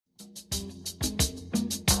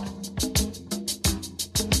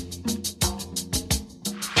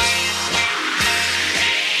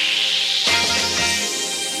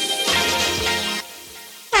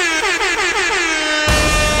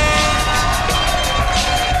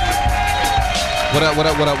What up,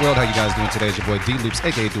 world? How you guys doing today? It's your boy D Loops,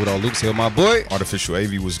 aka Do It All Loops. Here, my boy. Artificial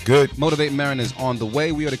AV was good. Motivate Marin is on the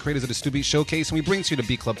way. We are the creators of the Stu Beat Showcase, and we bring to you the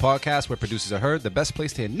Beat Club Podcast, where producers are heard, the best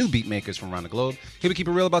place to hear new beat makers from around the globe. Here we keep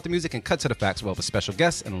it real about the music and cut to the facts with special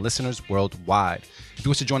guests and listeners worldwide. If you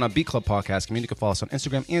wish to join our Beat Club Podcast community, you can follow us on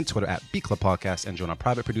Instagram and Twitter at Beat Club Podcast, and join our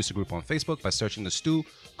private producer group on Facebook by searching the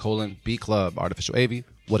Stu:*Beat Club. Artificial AV,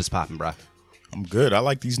 what is poppin', bruh? I'm good. I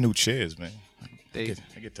like these new chairs, man. I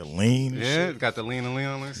get to lean. And Yeah, shit. got the lean and lean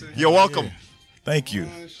on. Let me see. You're welcome. Yeah. Thank you.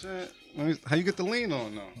 Oh, shit. How you get the lean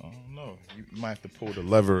on, though? I don't know. You might have to pull the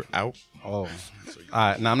lever out. Oh. All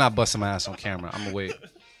right. Now, I'm not busting my ass on camera. I'm going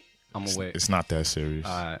to wait. It's not that serious.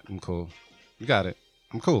 All right. I'm cool. You got it.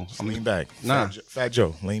 I'm cool. Lean back. Nah. Fat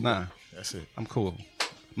Joe. Lean back. That's it. I'm cool.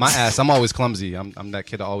 My ass, I'm always clumsy. I'm that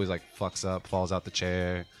kid that always, like, fucks up, falls out the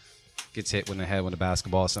chair, gets hit in the head with a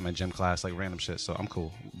basketball, something in gym class, like random shit. So I'm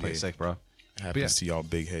cool. Play safe, bro. Happens to y'all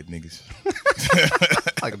big head niggas.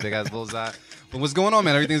 Like a big ass bullseye. But what's going on,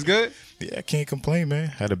 man? Everything's good? Yeah, I can't complain, man.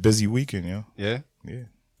 Had a busy weekend, yo. Yeah? Yeah.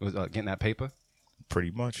 Was getting that paper?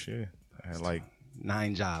 Pretty much, yeah. I had like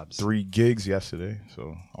 9 jobs. 3 gigs yesterday,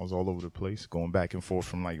 so I was all over the place, going back and forth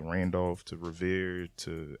from like Randolph to Revere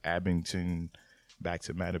to Abington, back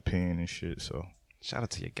to Mattapan and shit. So shout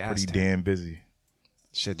out to your gas pretty tank. damn busy.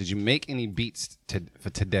 Shit, did you make any beats for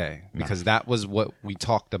today? Because that was what we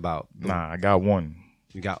talked about. Nah, I got one.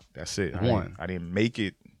 You got That's it. one. I didn't make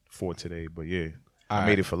it for today, but yeah, All I right.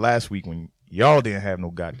 made it for last week when y'all didn't have no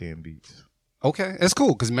goddamn beats. Okay, it's cool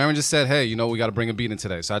because Marin just said, hey, we got to bring a beat in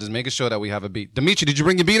today. So I just making sure that we have a beat. Dimitri, did you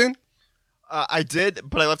bring your beat in? I did,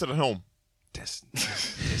 but I left it at home. This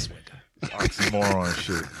window. Oxymoron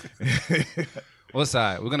shit. Well, it's all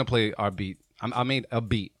right. We're going to play our beat. I made a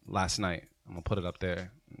beat last night. I'm going to put it up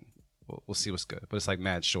there. We'll see what's good. But it's like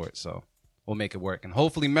mad short, so we'll make it work. And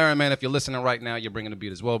hopefully, Marin, man, if you're listening right now, you're bringing a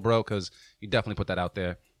beat as well, bro, because you definitely put that out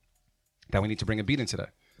there that we need to bring a beat in today.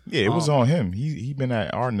 Yeah, it was on him. He been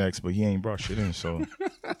at our next, but he ain't brought shit in, so.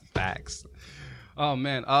 Facts. Oh,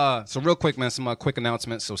 man. So real quick, man, some quick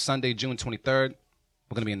announcements. So Sunday, June 23rd,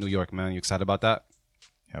 we're going to be in New York, man. You excited about that?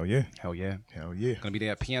 Hell yeah. Hell yeah. Hell yeah. Going to be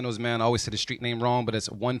there at Pianos, man. I always say the street name wrong, but it's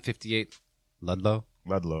 158 Ludlow.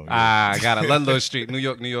 Ludlow. Yeah. I got it. Ludlow Street, New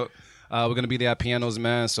York, New York. We're going to be there at Pianos,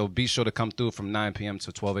 man. So be sure to come through from 9 p.m.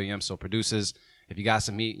 to 12 a.m. So producers, if you got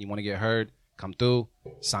some heat, you want to get heard, come through,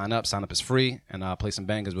 sign up. Sign up is free, and play some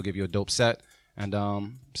bangers. We'll give you a dope set, and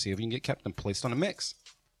see if you can get kept and placed on the mix.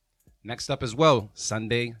 Next up as well,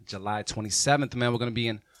 Sunday, July 27th, man, we're going to be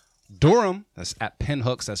in Durham. That's at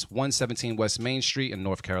Pinhooks. That's 117 West Main Street in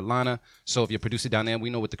North Carolina. So if you're a producer down there, we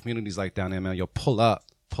know what the community's like down there, man. You'll pull up.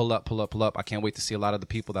 I can't wait to see a lot of the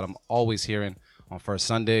people that I'm always hearing on First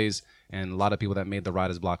Sundays, and a lot of people that made the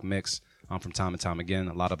Writer's Block mix from time and time again.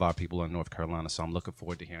 A lot of our people are in North Carolina, so I'm looking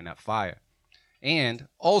forward to hearing that fire. And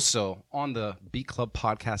also on the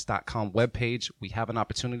BeatClubPodcast.com webpage, we have an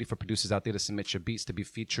opportunity for producers out there to submit your beats to be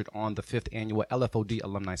featured on the 5th annual LFOD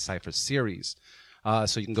Alumni Cypher Series.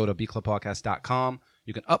 So you can go to BeatClubPodcast.com.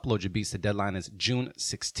 You can upload your beats. The deadline is June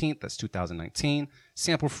 16th. That's 2019.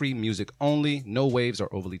 Sample-free music only. No waves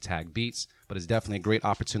or overly tagged beats. But it's definitely a great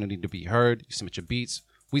opportunity to be heard. You submit your beats.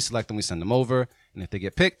 We select them. We send them over. And if they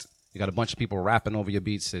get picked, you got a bunch of people rapping over your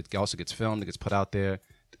beats. It also gets filmed. It gets put out there.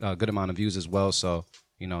 Good amount of views as well. So,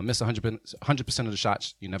 miss 100% of the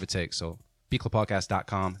shots you never take. So,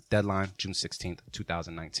 BeatClubPodcast.com. Deadline, June 16th,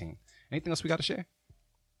 2019. Anything else we got to share?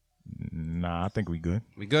 Nah, I think we good.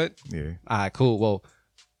 We good? Yeah. All right, cool. Well,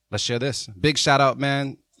 let's share this. Big shout out,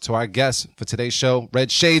 man, to our guest for today's show. Red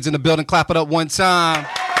Shaydez in the building. Clap it up one time.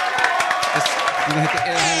 We're going to hit the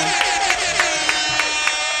air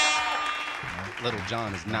horn. Little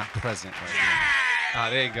John is not present right now.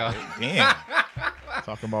 There you go. Damn.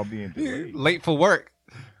 Talking about being delayed. Late for work.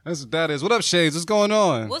 That's what that is. What up, Shaydez? What's going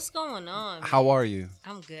on? What's going on? How are you?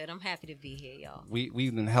 I'm good. I'm happy to be here, y'all.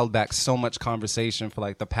 We've been held back so much conversation for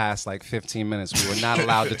like the past 15 minutes. We were not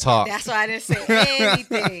allowed to talk. That's why I didn't say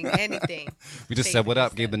anything. We just said what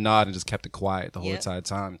up, gave the nod, and just kept it quiet the whole entire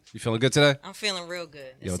time. You feeling good today? I'm feeling real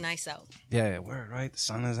good. It's nice out. Yeah, word, right? The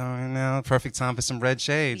sun is out right now. Perfect time for some red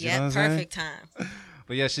shades. Yeah, you know what I'm perfect time.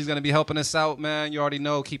 But yeah, she's going to be helping us out, man. You already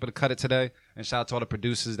know. Keep it a cut it today. And shout out to all the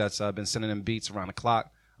producers that's been sending in beats around the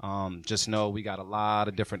clock. Just know we got a lot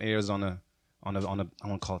of different airs on the I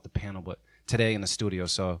won't call it the panel, but today in the studio.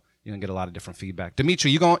 So you're going to get a lot of different feedback. Dimitri,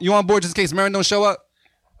 you on board just in case Marin don't show up?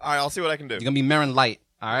 All right, I'll see what I can do. You're going to be Marin Light,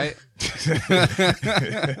 all right?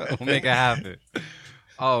 We'll make it happen.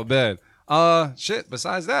 Oh, man. Shit,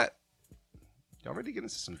 besides that, y'all ready to get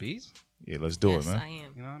into some beats? Yeah, let's do it, man. I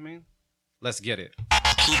am. You know what I mean? Let's get it.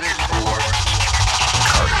 Keep it 4.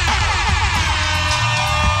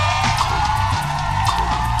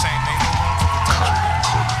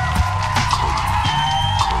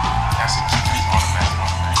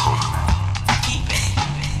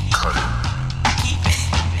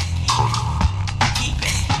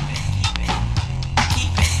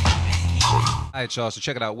 right, y'all. So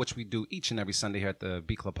check it out, which we do each and every Sunday here at the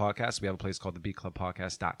Beat Club Podcast. We have a place called the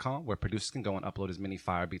BeatClubPodcast.com where producers can go and upload as many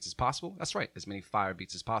fire beats as possible. That's right, as many fire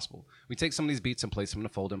beats as possible. We take some of these beats and place them in a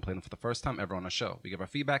folder and play them for the first time ever on our show. We give our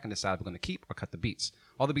feedback and decide if we're going to keep or cut the beats.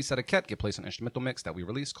 All the beats that are kept get placed on an instrumental mix that we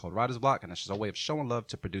release called Writer's Block, and that's just our way of showing love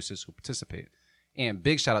to producers who participate. And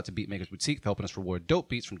big shout out to Beatmakers Boutique for helping us reward dope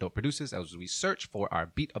beats from dope producers as we search for our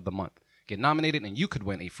Beat of the Month. Get nominated and you could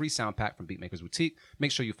win a free sound pack from Beatmakers Boutique.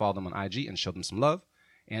 Make sure you follow them on IG and show them some love.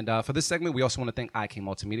 And for this segment, we also want to thank IK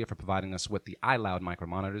Multimedia for providing us with the iLoud micro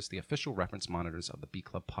monitors, the official reference monitors of the Beat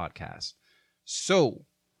Club Podcast. So,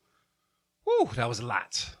 whew, that was a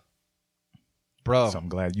lot. Bro. So I'm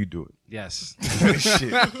glad you do it. Yes.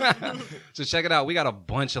 Shit. So check it out. We got a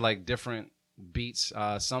bunch of like different beats.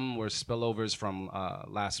 Some were spillovers from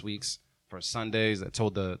last week's for Sundays that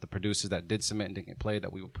told the producers that did submit and didn't get played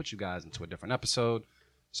that we would put you guys into a different episode.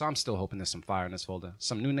 So I'm still hoping there's some fire in this folder.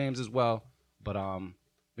 Some new names as well. But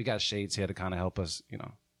we got Shaydez here to kind of help us,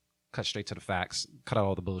 cut straight to the facts, cut out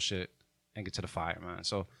all the bullshit, and get to the fire, man.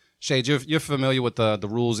 So Shaydez, you're familiar with the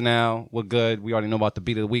rules now. We're good. We already know about the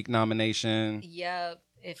Beat of the Week nomination. Yep.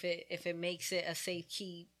 If it makes it a safe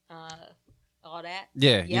keep, all that.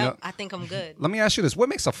 Yeah. Yep. I think I'm good. Let me ask you this. What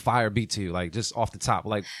makes a fire beat to you? Like just off the top,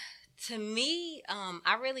 like. To me,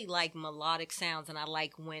 I really like melodic sounds, and I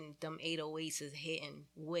like when them 808s is hitting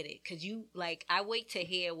with it. Cause I wait to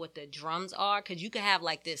hear what the drums are, cause you can have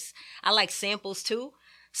like this. I like samples too,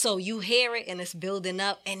 so you hear it and it's building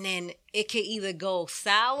up, and then it could either go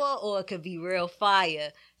sour or it could be real fire,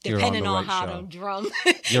 depending on how them drums.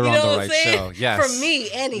 You're on the right show. Yes. For me,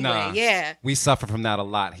 anyway. Yeah. We suffer from that a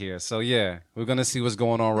lot here. So yeah, we're gonna see what's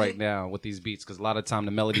going on right now with these beats, because a lot of time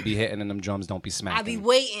the melody be hitting and them drums don't be smacking. I be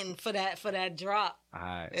waiting for that drop. All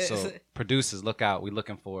right. So producers, look out. We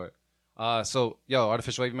looking for it. So yo,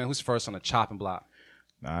 Artificial Wavy Man, who's first on the chopping block?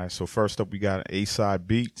 All right. So first up, we got A-side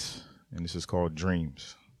beats, and this is called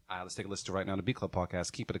Dreams. All right. Let's take a listen to right now the Beat Club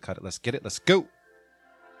Podcast. Keep it or cut it. Let's get it. Let's go.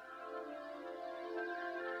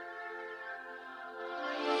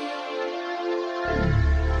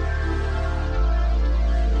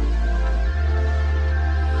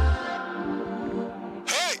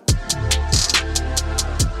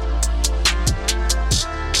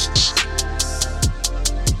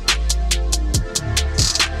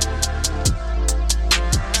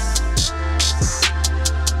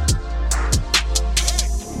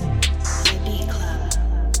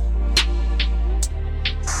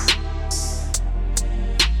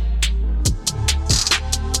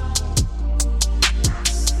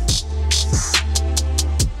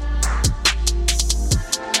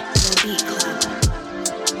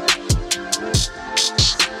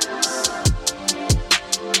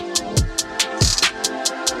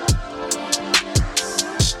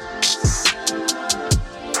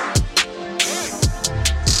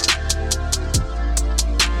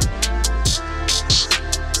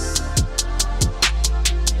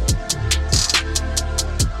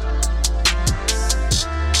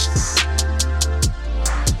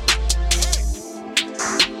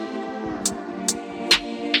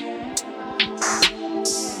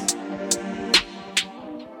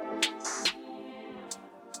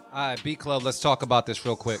 All right, Beat Club, let's talk about this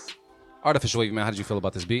real quick. Artificial Wavy Man, how did you feel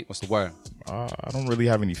about this beat? What's the word? I don't really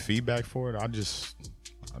have any feedback for it. I just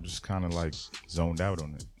kind of like zoned out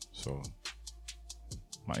on it. So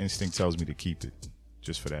my instinct tells me to keep it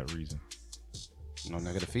just for that reason. No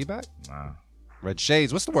negative feedback? Nah. Red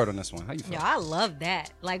Shades, what's the word on this one? How you feel? Yeah, I love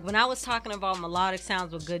that. Like when I was talking about melodic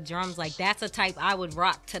sounds with good drums, like that's a type I would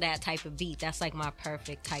rock to that type of beat. That's like my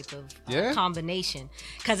perfect type of combination.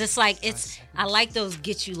 Cause it's like I like those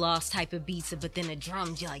get you lost type of beats, but then the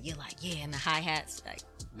drums you're like yeah, and the hi hats, like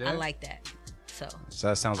I like that. So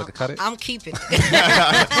that sounds like a cut it. I'm keeping it.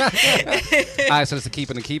 All right, so it's a keep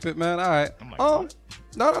it and keep it, man. All right.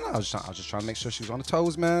 No. I was just trying to make sure she was on the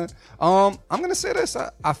toes, man. I'm gonna say this.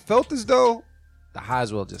 I felt as though the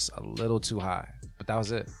highs were just a little too high, but that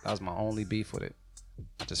was it. That was my only beef with it.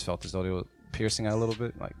 I just felt as though they were piercing out a little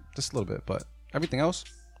bit, like just a little bit, but everything else,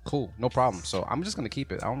 cool, no problem. So I'm just gonna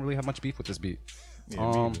keep it. I don't really have much beef with this beat.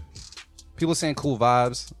 Yeah, people saying cool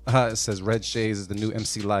vibes. It says Red Shades is the new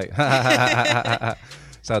MC Light. Shout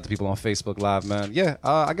out to people on Facebook Live, man. Yeah,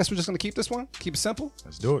 I guess we're just gonna keep this one. Keep it simple.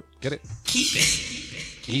 Let's do it. Get it? Keep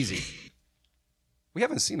it. Easy. We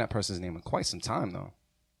haven't seen that person's name in quite some time, though.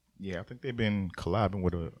 Yeah, I think they've been collabing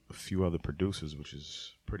with a few other producers, which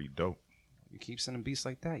is pretty dope. You keep sending beats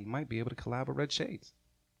like that, you might be able to collab with Red Shades.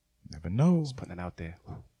 Never know. Just putting it out there.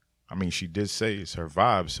 I mean, she did say it's her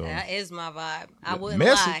vibe, so That is my vibe. I wouldn't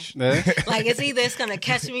message. lie. Yeah. Like it's either it's gonna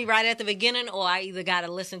catch me right at the beginning, or I either gotta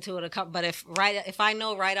listen to it a couple. But if I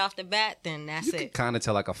know right off the bat, then that's You can it. kind of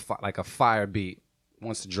tell like a fire beat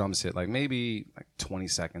once the drums hit, like maybe like 20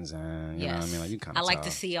 seconds in. You know what I mean? Like you kind I of. like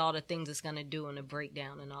to see all the things it's gonna do in the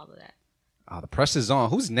breakdown and all of that. Oh, the pressure's on.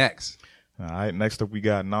 Who's next? All right, next up we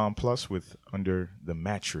got Non Plus with Under the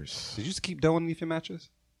Mattress. Did you just keep dough underneath your mattress?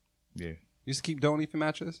 Yeah. You just keep dough underneath your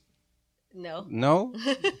mattress? No. No?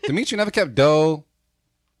 Dimitri never kept dough,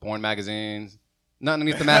 porn magazines, nothing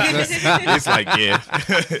underneath the mattress. It's like, yeah.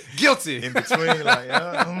 Guilty. In between, like,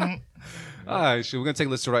 All right, sure. We're going to take a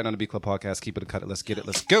listen right now on the Beat Club Podcast. Keep it or cut it. Let's get it.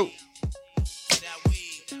 Let's go.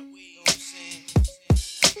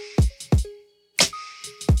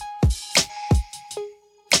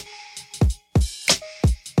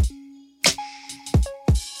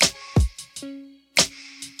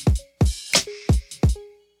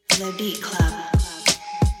 The Beat Club.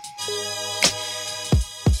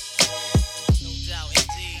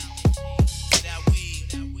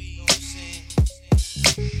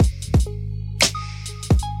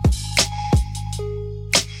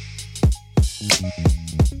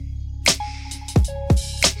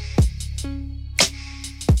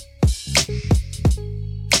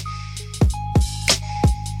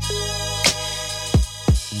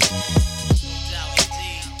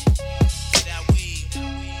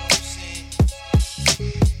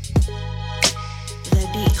 The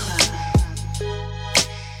Beat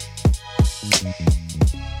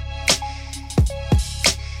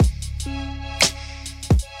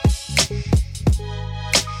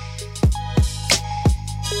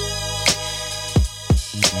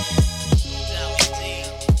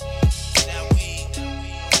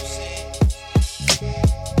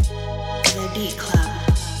The Beat Club.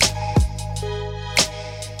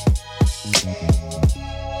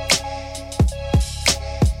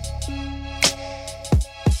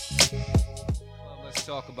 Let's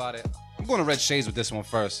talk about it. I'm going to Red Shades with this one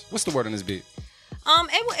first. What's the word on this beat?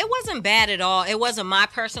 It wasn't bad at all. It wasn't my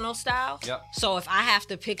personal style. Yep. So if I have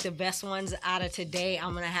to pick the best ones out of today,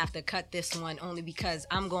 I'm gonna have to cut this one only because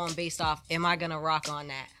I'm going based off. Am I gonna rock on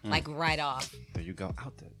that? Like right off. There you go.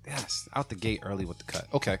 Out the gate early with the cut.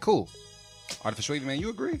 Okay, cool. Artificial Wavy, man, you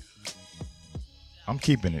agree? I'm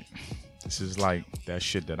keeping it. This is like that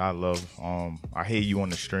shit that I love. I hear you on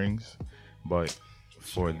the strings, but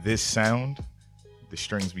for this sound, the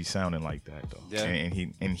strings be sounding like that though. Yeah.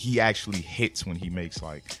 And he actually hits when he makes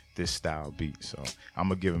like this style beat. So I'm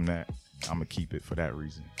gonna give him that. I'm gonna keep it for that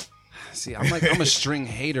reason. See, I'm a string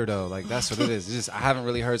hater though. Like that's what it is. It's just I haven't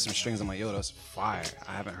really heard some strings. I'm like, yo, that's fire.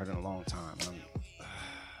 I haven't heard it in a long time.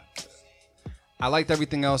 I liked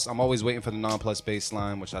everything else. I'm always waiting for the non-plus bass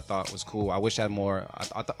line, which I thought was cool. I wish I had more.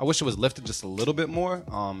 I wish it was lifted just a little bit more,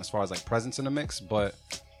 as far as like presence in the mix. But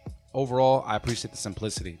overall, I appreciate the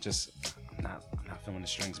simplicity. Just I'm not feeling the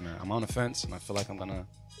strings, man. I'm on the fence, and I feel like I'm gonna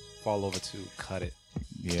fall over to cut it.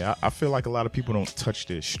 Yeah, I feel like a lot of people don't touch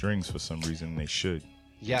their strings for some reason. They should.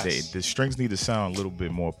 Yes. The strings need to sound a little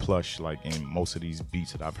bit more plush, like in most of these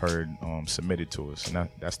beats that I've heard submitted to us, and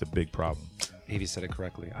that's the big problem. Avie said it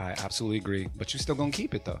correctly. I absolutely agree. But you're still gonna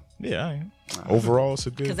keep it though. Yeah, I am. Overall, it's a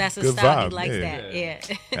good, Because that's a good style vibe. he likes yeah. that. Yeah.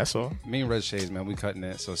 That's all. Me and Red Shades, man, we cutting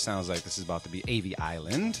it. So it sounds like this is about to be Avie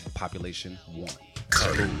Island, population 1.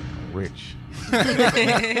 Rich. So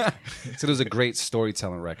it was a great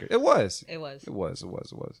storytelling record. It was. It was. It was.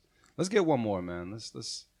 Let's get one more, man. Let's.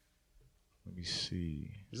 Let me see.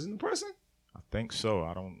 Is this a new person? I think so.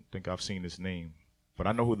 I don't think I've seen this name, but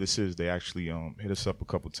I know who this is. They actually hit us up a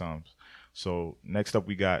couple times. So next up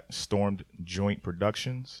we got Stormed Joint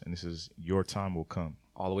Productions, and this is Your Time Will Come.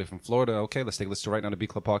 All the way from Florida. Okay, let's take a listen to right now the Beat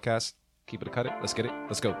Club Podcast. Keep it or cut it. Let's get it.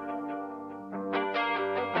 Let's go.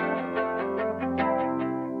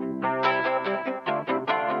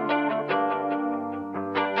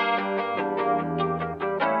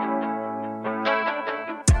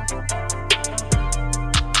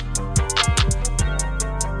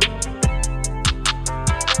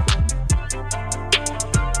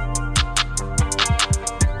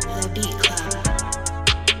 The Beat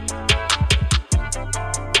Club.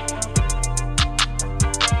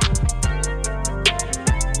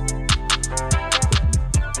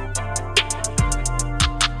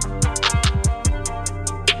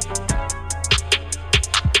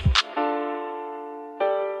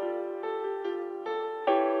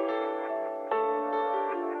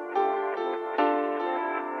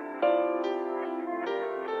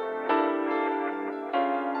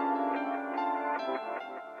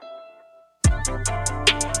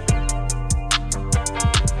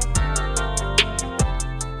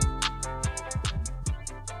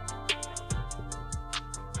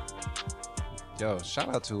 Yo,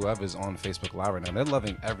 shout out to whoever's on Facebook Live right now. They're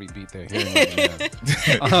loving every beat they're hearing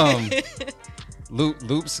right now.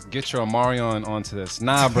 Loops, get your Omarion onto this.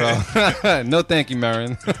 Nah, bro. No, thank you,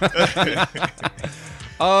 Marin.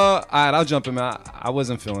 All right, I'll jump in, man. I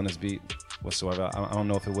wasn't feeling this beat whatsoever. I don't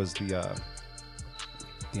know if it was the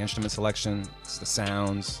instrument selection, it's the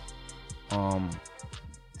sounds.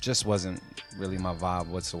 Just wasn't really my vibe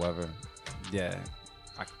whatsoever. Yeah.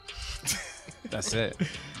 That's it.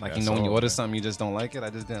 Like, That's when you all, order man. something, you just don't like it. I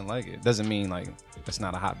just didn't like it. Doesn't mean like it's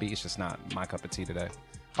not a hot beat. It's just not my cup of tea today.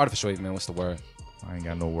 Artificial wave, man. What's the word? I ain't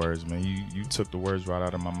got no words, man. You took the words right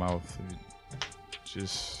out of my mouth. It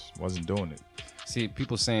just wasn't doing it. See,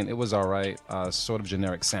 people saying it was all right. Sort of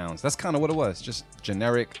generic sounds. That's kind of what it was. Just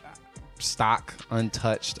generic, stock,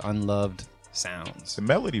 untouched, unloved sounds. The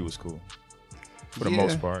melody was cool for the Yeah.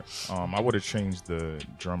 most part. I would have changed the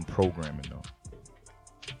drum programming though.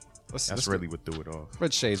 That's really what threw it off.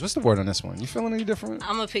 Red Shades. What's the word on this one? You feeling any different?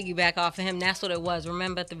 I'm gonna piggyback off of him. That's what it was.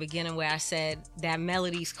 Remember at the beginning where I said that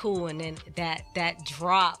melody's cool, and then that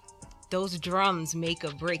drop, those drums make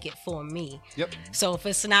or break it for me. Yep. So if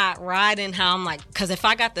it's not riding how I'm like, because if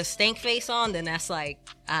I got the stank face on, then that's like,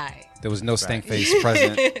 all right. There was no stank face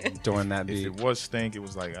present during that If beat. it was stink, it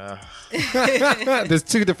was like There's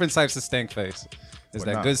two different types of stank face. There's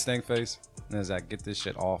But that nah. good stank face, and there's that get this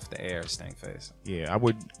shit off the air stank face. yeah. I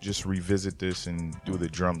would just revisit this and do the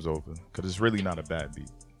drums over because it's really not a bad beat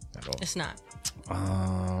at all. It's not.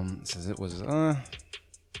 It says it was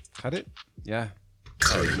cut it? Yeah.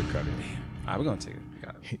 Oh, you could cut it. All right, we're gonna take it. We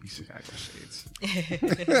gotta go Shades.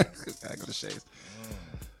 Gotta go to Shades.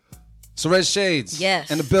 So Red Shades.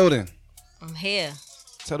 Yes. In the building. I'm here.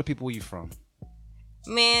 Tell the people where you from.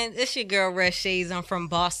 Man, it's your girl Red Shades. I'm from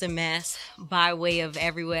Boston, Mass, by way of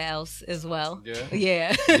everywhere else as well. Yeah.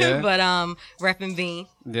 Yeah. Yeah. But repping Bean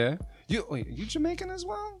Yeah. You Jamaican as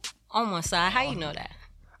well? on one side. How you know that?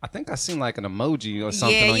 I think I seen like an emoji or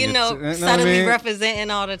something. Yeah, on you your know, what I suddenly mean? representing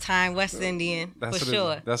all the time, West Indian That's for what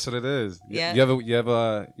sure. That's what it is. Yeah. You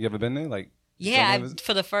ever been there? Like. Yeah, Don't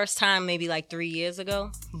for the first time maybe like 3 years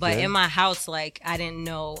ago. But Yeah. in my house, like I didn't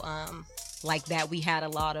know like that we had a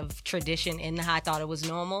lot of tradition in the I thought it was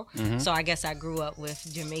normal. Mm-hmm. So I guess I grew up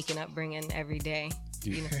with Jamaican upbringing every day.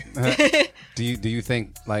 You know. Do you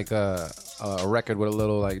think like a record with a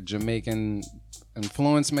little like Jamaican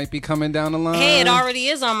influence might be coming down the line? Hey, it already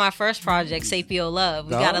is on my first project, Sapio Love.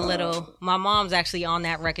 We got a Oh. little. My mom's actually on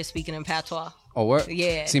that record speaking in patois. Oh, what?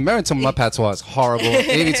 Yeah. See, Mary told me my patois is horrible.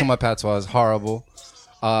 Avy told me my patois is horrible.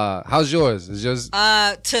 How's yours? Is yours?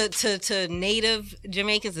 To native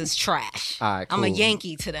Jamaicans is trash. All right, I'm a cool.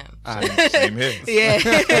 Yankee to them. Same here. Yeah.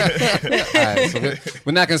 All right, so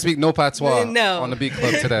we're not gonna speak no patois No. on the Beat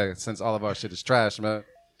Club today, since all of our shit is trash, man.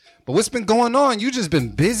 But what's been going on? You just been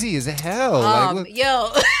busy as hell.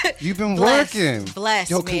 Yo. You've been Blessed. working.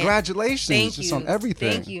 Blessed, Yo, man. congratulations Thank just you. on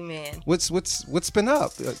everything. Thank you, man. What's been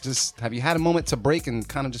up? Just have you had a moment to break and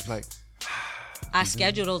kind of just be like, I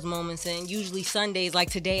schedule those moments, and usually Sundays,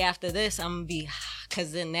 like today after this, I'm gonna be,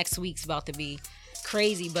 because then next week's about to be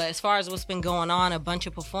crazy. But as far as what's been going on, a bunch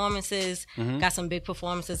of performances, got some big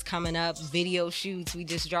performances coming up, video shoots. We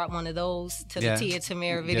just dropped one of those to Yeah. the Tia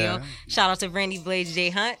Tamara video. Yeah. Shout out to Randy Blades J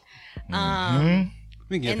Hunt. we can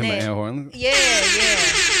give And him an then- air horn. Yeah.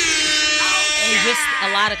 And just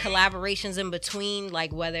a lot of collaborations in between,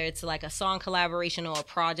 like whether it's like a song collaboration or a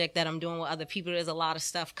project that I'm doing with other people. There's a lot of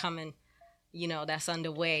stuff coming, that's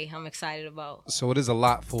underway. I'm excited about. So it is a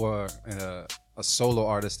lot for a solo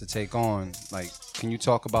artist to take on. Like, can you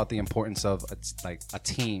talk about the importance of a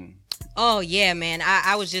team? Oh yeah, man.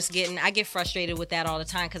 I was just I get frustrated with that all the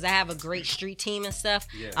time because I have a great street team and stuff.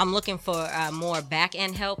 Yeah. I'm looking for more back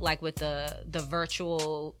end help, like with the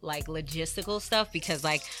virtual like logistical stuff, because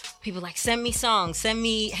like people like send me songs, send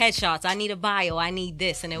me headshots. I need a bio, I need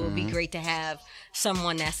this, and it would be great to have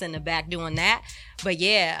someone that's in the back doing that. But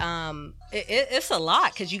yeah, it's a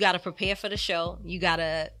lot because you got to prepare for the show. You got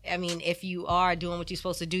to, if you are doing what you're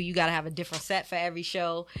supposed to do, you got to have a different set for every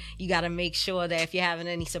show. You got to make sure that if you're having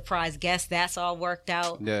any surprise guests, that's all worked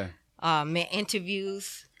out. Yeah.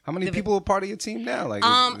 Interviews. How many people are part of your team now? Like,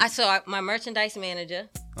 My merchandise manager,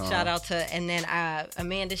 shout out to, and then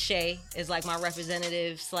Amanda Shea is like my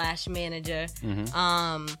representative / manager.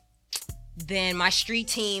 Then my street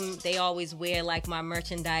team, they always wear like my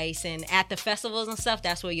merchandise, and at the festivals and stuff,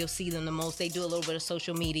 that's where you'll see them the most. They do a little bit of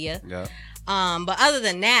social media. yeah. But other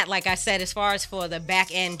than that, like I said, as far as for the back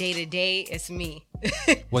end day to day, it's me.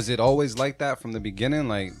 Was it always like that from the beginning?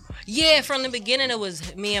 Like, Yeah, from the beginning, it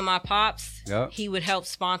was me and my pops. Yep. He would help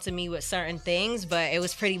sponsor me with certain things, but it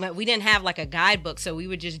was pretty much, we didn't have like a guidebook, so we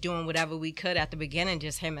were just doing whatever we could at the beginning,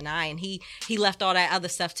 just him and I. And he left all that other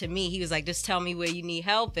stuff to me. He was like, just tell me where you need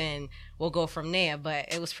help and we'll go from there.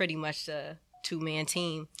 But it was pretty much a 2-man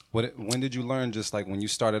team. When did you learn, just like when you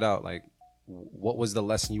started out, like what was the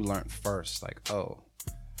lesson you learned first? Like,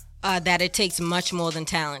 that it takes much more than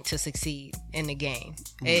talent to succeed in the game.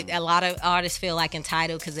 A lot of artists feel like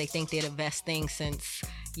entitled because they think they're the best thing since,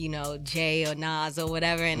 Jay or Nas or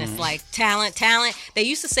whatever. And it's like talent. They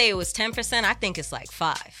used to say it was 10%. I think it's like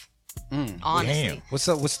 5. Honestly. Damn. what's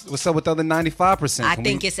up with the other 95%? I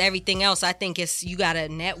think it's everything else. I think it's, you got to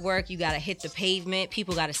network. You got to hit the pavement.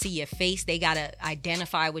 People got to see your face. They got to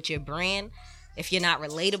identify with your brand. If you're not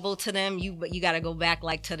relatable to them, you got to go back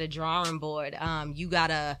like to the drawing board. You got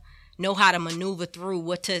to know how to maneuver through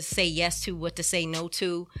what to say yes to, what to say no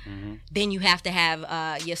to. Then you have to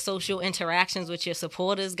have your social interactions with your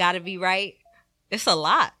supporters got to be right. It's a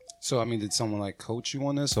lot. So, I mean, did someone like coach you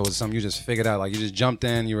on this, or was it something you just figured out? Like you just jumped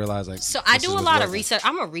in, you realized like. So I do a lot of research.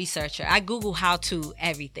 I'm a researcher. I Google how to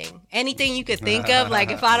everything, anything you could think of.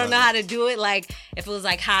 Like if I don't know how to do it, like if it was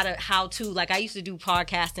like how to, like I used to do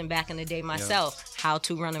podcasting back in the day myself. How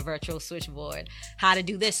to run a virtual switchboard, how to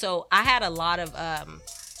do this. So I had a lot of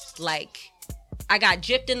I got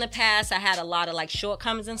gypped in the past. I had a lot of like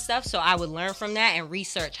shortcomings and stuff. So I would learn from that and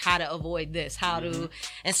research how to avoid this,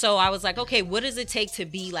 and so I was like, okay, what does it take to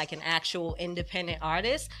be like an actual independent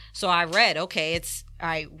artist? So I read, okay, it's all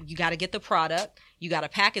right. You got to get the product. You got to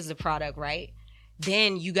package the product right.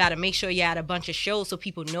 Then you got to make sure you're at a bunch of shows so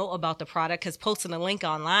people know about the product, because posting a link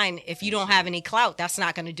online, if you don't have any clout, that's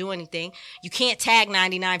not going to do anything. You can't tag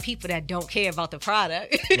 99 people that don't care about the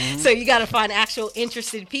product. So you got to find actual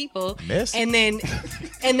interested people. And then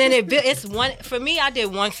it's one, for me, I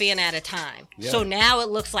did one fan at a time. Yeah. So now it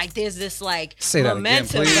looks like there's this like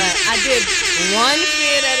momentum, but I did one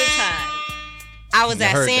fan at a time.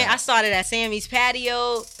 I started at Sammy's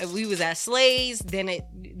Patio. We was at Slay's.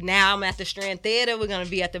 Now I'm at the Strand Theater. We're gonna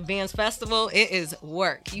be at the Vans Festival. It is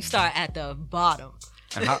work. You start at the bottom.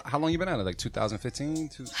 And how long you been at it? Like 2015?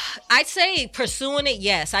 I'd say pursuing it,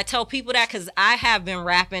 yes. I tell people that because I have been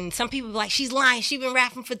rapping. Some people be like, she's lying. She's been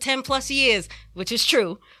rapping for 10 plus years, which is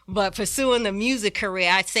true. But pursuing the music career,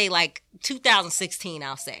 I'd say like 2016,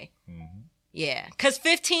 I'll say. Yeah, because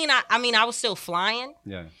 15, I was still flying.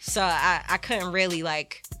 Yeah. So I couldn't really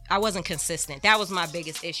I wasn't consistent. That was my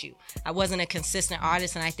biggest issue. I wasn't a consistent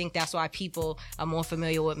artist, and I think that's why people are more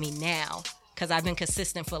familiar with me now, because I've been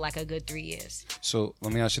consistent for like a good 3 years. So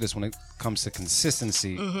let me ask you this: when it comes to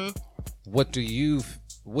consistency, what do you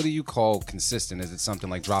call consistent? Is it something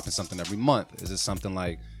like dropping something every month? Is it something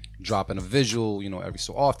like dropping a visual, every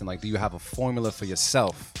so often? Like, do you have a formula for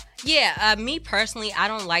yourself? Yeah, me personally, I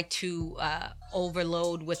don't like to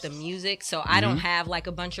overload with the music, so I don't have like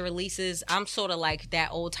a bunch of releases. I'm sort of like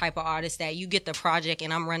that old type of artist that you get the project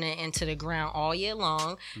and I'm running it into the ground all year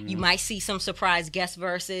long. You might see some surprise guest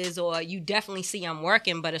verses, or you definitely see I'm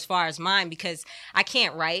working, but as far as mine, because I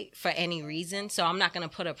can't write for any reason, so I'm not going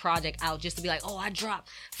to put a project out just to be like, oh, I dropped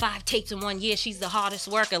 5 tapes in 1 year, she's the hardest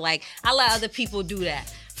worker. Like, I let other people do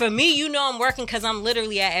that. For me, I'm working because I'm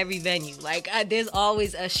literally at every venue. Like, there's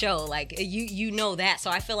always a show. Like, you know that. So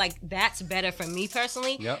I feel like that's better for me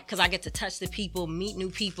personally, because I get to touch the people, meet new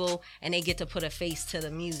people, and they get to put a face to the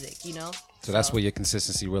music, So that's where your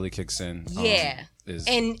consistency really kicks in. Yeah.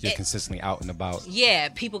 And you're consistently out and about. Yeah,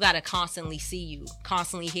 people got to constantly see you,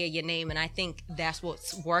 constantly hear your name. And I think that's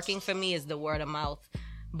what's working for me is the word of mouth.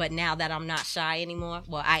 But now that I'm not shy anymore,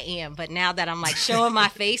 well, I am. But now that I'm like showing my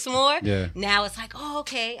face more, now it's like, oh,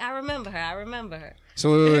 okay, I remember her.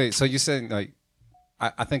 So wait. So you said like,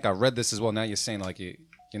 I think I read this as well. Now you're saying like you're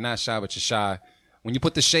not shy, but you're shy. When you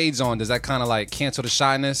put the shades on, does that kind of like cancel the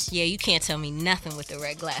shyness? Yeah, you can't tell me nothing with the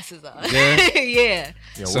red glasses on. Yeah? Yeah.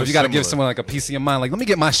 So if you got to give someone like a piece of your mind, like, let me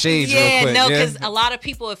get my shades real quick. No, because a lot of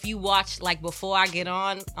people, if you watch, like before I get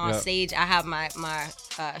on stage, I have my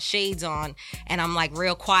shades on and I'm like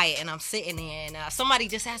real quiet and I'm sitting there and somebody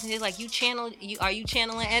just asked me, like, are you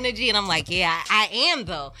channeling energy? And I'm like, yeah, I am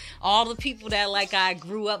though. All the people that like I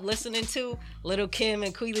grew up listening to, Little Kim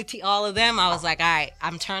and Queen Latifah, all of them, I was like, all right,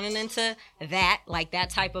 I'm turning into that, like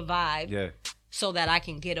that type of vibe, so that I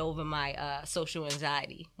can get over my social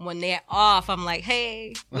anxiety. When they're off, I'm like,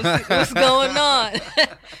 hey, what's going on?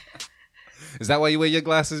 Is that why you wear your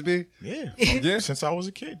glasses, B? Yeah, since I was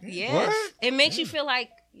a kid. Yeah, it makes you feel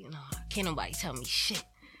like, can't nobody tell me shit.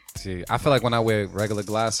 See, I feel like when I wear regular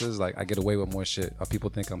glasses, like I get away with more shit. Or people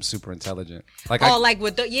think I'm super intelligent. Like like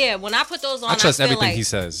with when I put those on, I trust feel everything like, he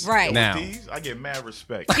says. Right now. These, I get mad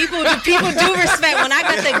respect. People do respect when I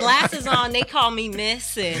got the glasses on. They call me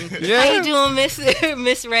Miss and how you doing,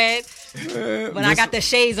 Miss Red? When I got the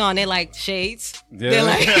shades on, they're like shades. Yeah, They're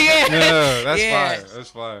like, that's fire. That's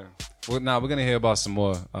fire. Well, we're gonna hear about some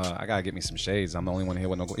more. I gotta get me some shades. I'm the only one here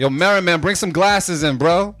with no. Yo, Merriman, bring some glasses in,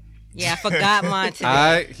 bro. Yeah, I forgot mine today. All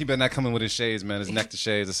right, he better not come in with his shades, man. His nectar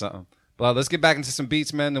shades or something. But let's get back into some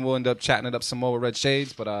beats, man. And we'll end up chatting it up some more with Red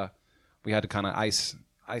Shades. But we had to kind of ice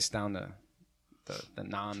down the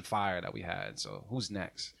non-fire that we had. So who's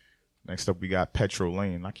next? Next up, we got Petro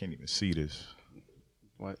Lane. I can't even see this.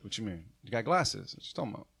 What you mean? You got glasses? What you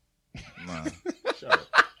talking about? Nah, shut up.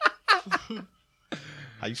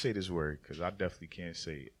 How you say this word? Because I definitely can't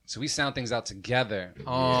say it. So we sound things out together.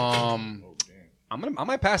 Oh, damn. I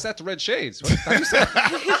might pass that to Red Shades. How you say?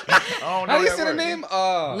 I don't know How you that say the word. name?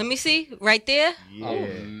 Let me see. Right there. Yeah.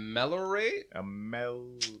 Melorate?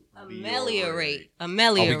 Ameliorate. Are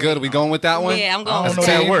we good? Are we going with that one? Yeah, I'm I going don't with know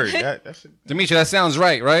that. that word. That's Dimitri, that sounds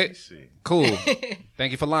right? Let's see. Cool.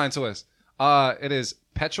 Thank you for lying to us. It is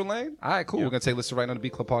Petrol Lane. All right, cool. Yep. We're going to take a listen right now to the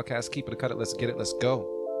Beat Club Podcast. Keep it or cut it. Let's get it. Let's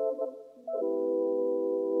go.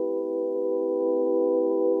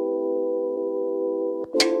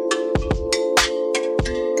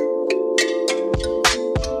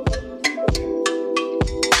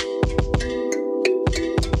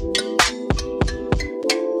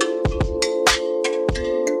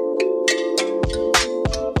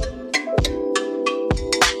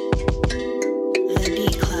 The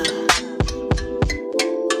Beat Club.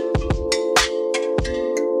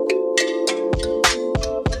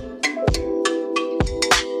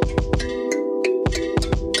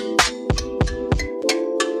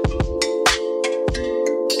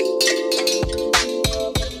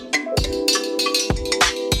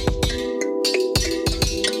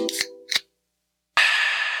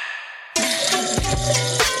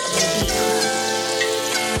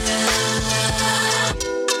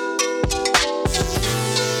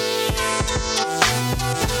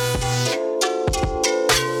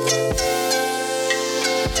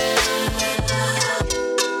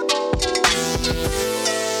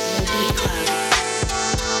 The Beat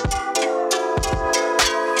Club.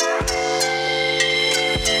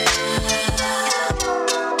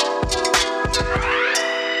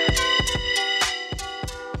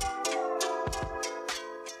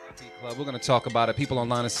 Beat Club. We're going to talk about it. People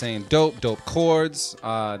online are saying dope chords.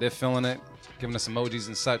 They're feeling it, giving us emojis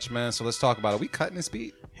and such, man. So let's talk about it. We cutting this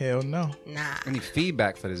beat? Hell no. Nah. Any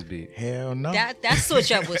feedback for this beat? Hell no. That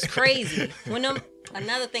switch up was crazy.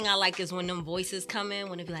 Another thing I like is when them voices come in,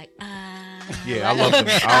 when they be like, Yeah, I love them.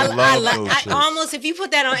 I love those I shits. almost, if you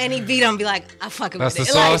put that on any beat, I'm be like, I fucking That's with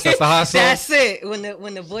the it. sauce? That's the hot sauce? That's it.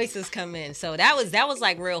 When the voices come in. So that was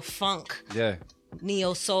like real funk, Yeah.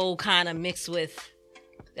 neo soul kind of mixed with.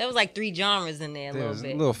 There was like 3 genres in there a little There's a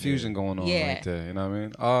bit. little fusion going on Yeah. right there. You know what I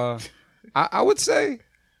mean? I would say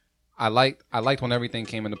I liked when everything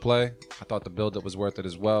came into play. I thought the build up was worth it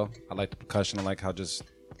as well. I liked the percussion. I like how just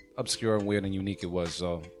obscure and weird and unique it was.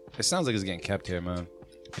 So it sounds like it's getting kept here, man.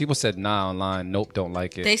 People said nah online. Nope, don't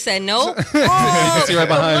like it. They said no. You see right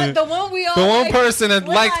behind you. The one we all The one like, person that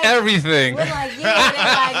we're liked like- everything. We're like, yeah, they're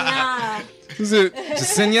like, nah. Is it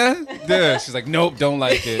Jacinia? Yeah. She's like, nope, don't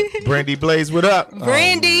like it. Brandy Blaze, what up?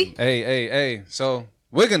 Brandy. Hey. So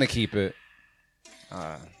we're gonna keep it.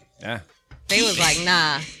 Yeah. They was like,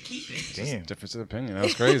 nah. Damn. Difference of opinion. That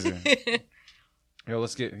was crazy. Yo,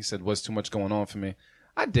 let's get. He said, "What's too much going on for me?"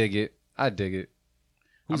 I dig it.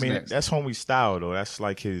 Who's I mean, next? that's homie style though. That's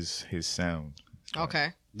like his sound. Okay.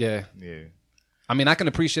 Yeah. Yeah. I mean, I can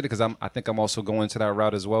appreciate it because I think I'm also going to that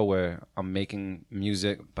route as well, where I'm making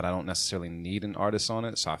music, but I don't necessarily need an artist on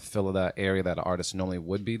it. So I fill that area that an artist normally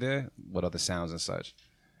would be there with other sounds and such.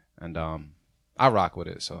 And I rock with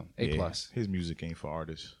it. So A+. Yeah. His music ain't for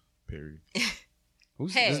artists. Period.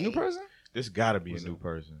 Who's Hey. this new person? This gotta be a new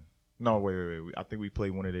person. No, wait. I think we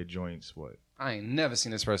played one of their joints. What? I ain't never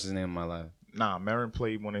seen this person's name in my life. Nah, Marin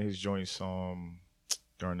played one of his joints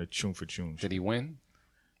during the Tune for Tune. Did he win?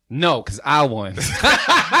 No, because I won.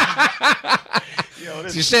 Yo,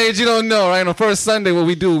 See, Shades, you don't know, right? On the first Sunday, what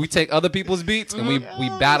we do, we take other people's beats and we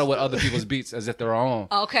battle with other people's beats as if they're our own.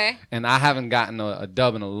 Okay. And I haven't gotten a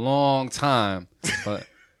dub in a long time. But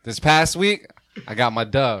this past week, I got my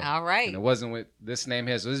dub. All right. And it wasn't with this name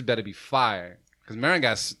here, so this better be fire.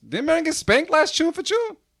 Because didn't Marin get spanked last Tune for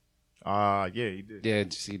Tune? yeah, he did. Yeah,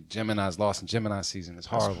 see, Gemini's lost in Gemini season. It's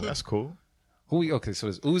horrible. That's cool. Okay, so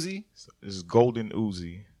it's Uzi. This is Golden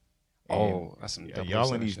Uzi. Oh, that's some Yeah, double y'all in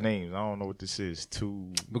standard these shit. names. I don't know what this is.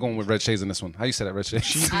 We're going with Red Shades in this one. How you say that, Red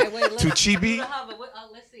Shades? All right, wait, let's, Chibi?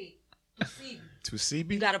 let's see. Tusibi. To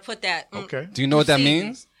CB? You got to put that. Okay. Do you know what that Tusibi.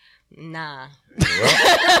 means? Nah.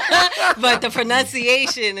 But the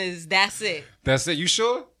pronunciation is that's it. That's it. You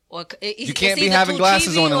sure? Or You can't be having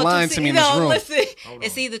glasses on and lying to me in this room. Listen,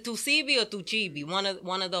 it's either Tusibi or Tuchibi.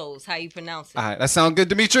 One of those. How you pronounce it? All right. That sound good,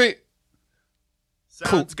 Dimitri?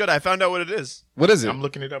 Sounds good. I found out what it is. What is it? I'm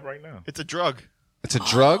looking it up right now. It's a drug. It's a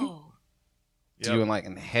drug? Oh. Do you like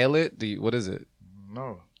inhale it? What is it?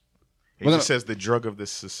 No. It Well, just says the drug of the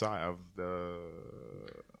society, of the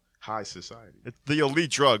high society. It's the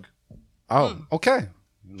elite drug. Oh, okay.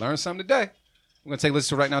 Learn something today. We're going to take a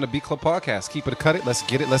listen to right now the Beat Club Podcast. Keep it or cut it. Let's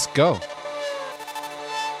get it. Let's go.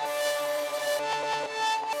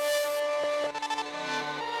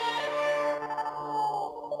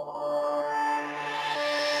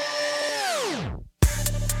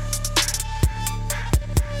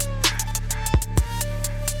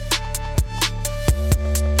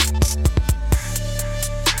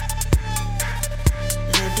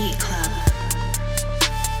 The Beat Club.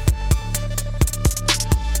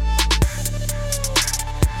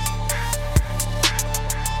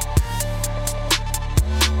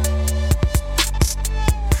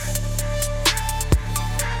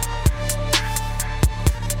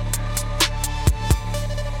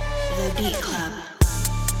 The Beat Club.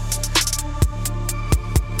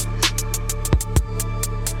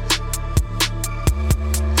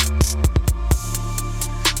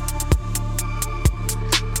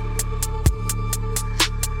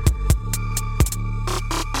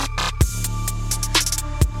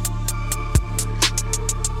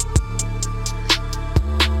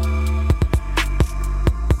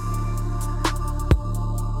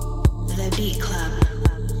 The Beat Club.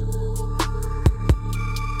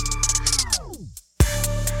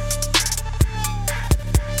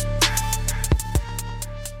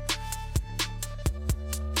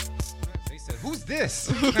 They said, who's this?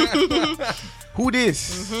 Who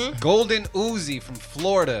this? Golden Uzi from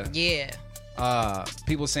Florida. Yeah.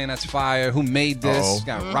 People saying that's fire. Who made this? Uh-oh.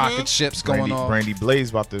 Got rocket ships going on. Brandy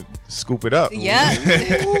Blaze about to scoop it up. Yeah.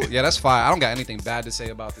 Ooh, yeah, that's fire. I don't got anything bad to say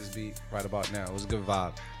about this beat right about now. It was a good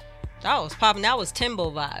vibe. That was popping. That was Timbo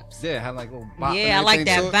vibes. Yeah, it had like a little bop Yeah, and I like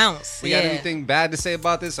everything that to it. bounce. We Yeah. got anything bad to say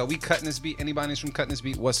about this? Are we cutting this beat? Anybody in this room cutting this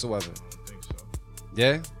beat whatsoever? I think so.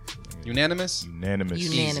 Yeah? Unanimous? Unanimous.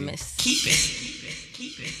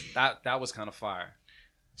 That was kind of fire.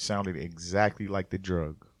 Sounded exactly like the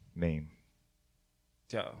drug name.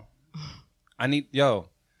 Yo.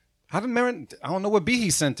 How did Marin, I don't know what beat he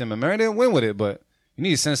sent him, and Marin didn't win with it, but you need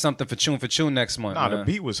to send something for Tune next month. Nah, man. the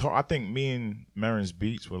beat was hard. I think me and Marin's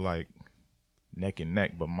beats were like neck and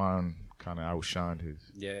neck, but mine kind of outshined his.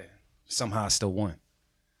 Yeah. Somehow I still won.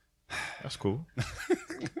 That's cool.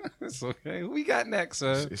 It's okay. Who we got next,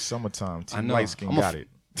 sir? It's summertime. I Team know. Light Skin I'm a got f-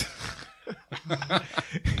 it.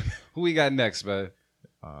 Who we got next, man?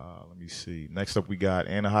 Let me see. Next up, we got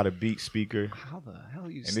Anna How to Beat speaker, How the hell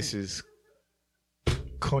you and this is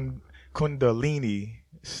Kundalini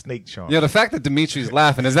Snake Charm. Yeah, the fact that Dimitri's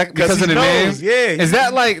laughing, is that because he of the knows, name? yeah. Is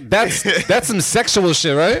that like, that's some sexual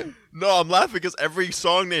shit, right? No, I'm laughing because every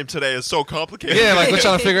song name today is so complicated. Yeah, like we're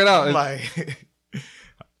trying to figure it out. like,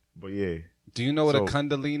 but yeah, Do you know what a So-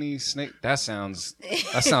 Kundalini snake? That sounds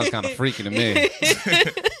kind of freaky to me.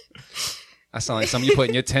 That sounds like something you put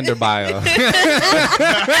in your Tinder bio. I'm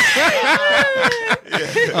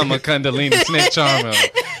a Kundalini snake charmer.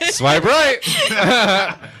 Swipe right.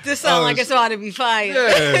 This sounds Oh, like it's about to be fire.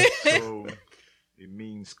 Yeah. so it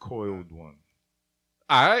means coiled one.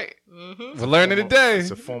 All right. Mm-hmm. We're learning today.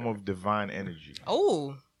 It's a form of divine energy.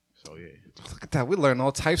 Oh. So yeah, Look at that. We learned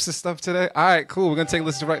all types of stuff today. All right, cool. We're going to take a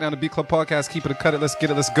listen right now to Beat Club Podcast. Keep it or cut it. Let's get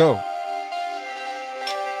it. Let's go.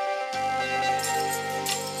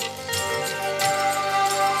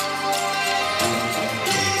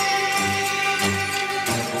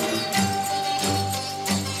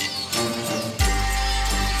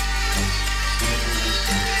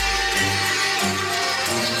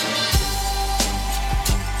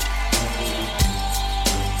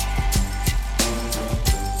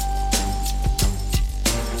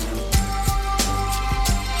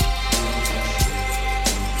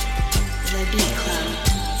 The Beat Club.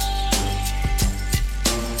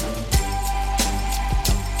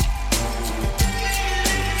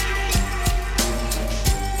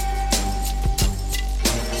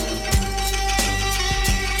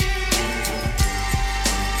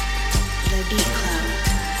 The Beat Club.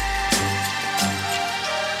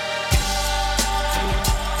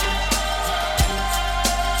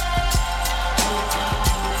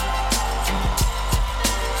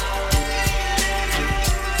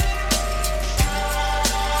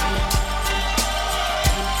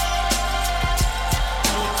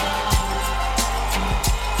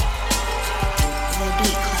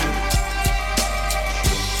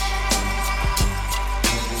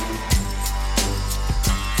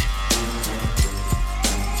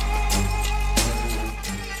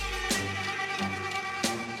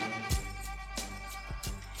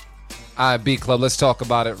 All right, Beat Club, let's talk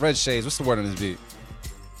about it. Red Shades, what's the word on this beat?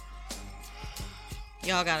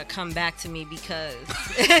 Y'all gotta come back to me because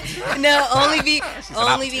no, only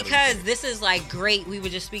because this is like great. We were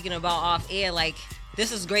just speaking about off air. Like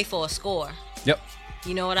this is great for a score. Yep.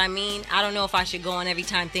 You know what I mean? I don't know if I should go on every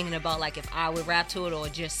time thinking about like if I would rap to it or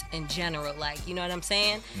just in general. Like you know what I'm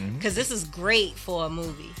saying? Because this is great for a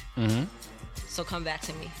movie. Mm-hmm. So come back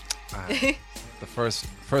to me. The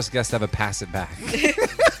first guest to ever pass it back.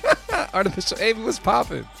 Artificial Amy was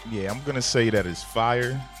popping. Yeah, I'm gonna say that it's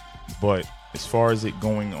fire, but as far as it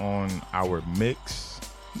going on our mix,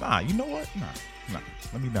 nah, you know what? Nah.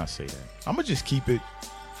 Let me not say that. I'm gonna just keep it.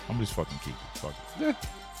 I'm just fucking keep it. Fuck it. Yeah.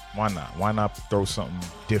 Why not? Why not throw something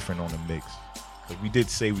different on the mix? Because we did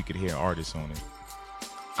say we could hear artists on it.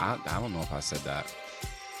 I don't know if I said that.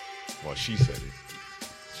 Well, she said it.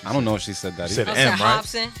 I don't know if she said that She said either. M, right?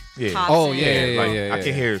 Hobson. Yeah. Hobson. Oh, yeah. Like, I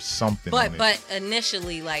can hear something on it. But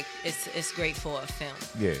initially, like it's great for a film.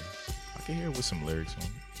 Yeah. I can hear it with some lyrics on it.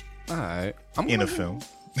 All right. In a film.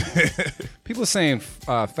 People saying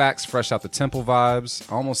Facts fresh out the temple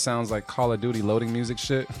vibes. Almost sounds like Call of Duty loading music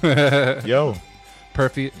shit. Yo.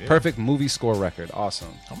 Perfect movie score record.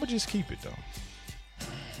 Awesome. I'm gonna just keep it though.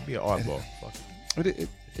 Be an oddball. Fuck it.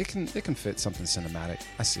 It can fit something cinematic.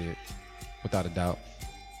 I see it, without a doubt.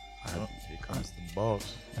 Oh, here comes the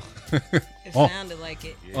boss. It sounded like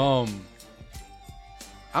it. Yeah.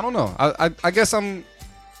 I don't know. I guess I'm.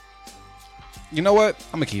 You know what?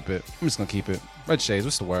 I'm gonna keep it. I'm just gonna keep it. Red Shades.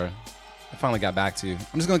 What's the word? I finally got back to you.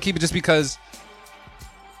 I'm just gonna keep it just because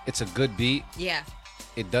it's a good beat. Yeah.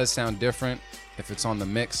 It does sound different if it's on the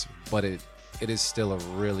mix, but it is still a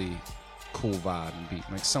really cool vibe and beat.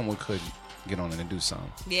 Like someone could get on it and do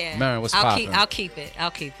something. Yeah. Marin, what's poppin'? I'll keep it.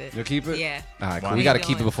 You'll keep it? Yeah. All right, cool. Why? We got to Keep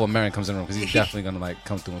keep it going. before Marin comes in the room because he's definitely going to like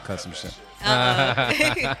come through and cut some shit.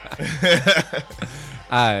 Uh-oh.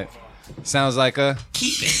 All right. Sounds like a...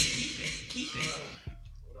 Keep it.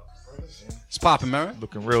 It's popping, Marin.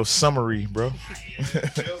 Looking real summery, bro.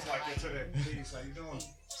 Feels like it today. Peace. How you doing?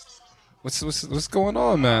 What's going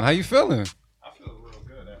on, man? How you feeling? I feel real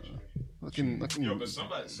good actually. Looking. Yo, but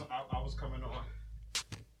I was coming on.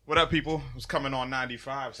 What up, people? I was coming on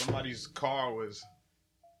 95. Somebody's car was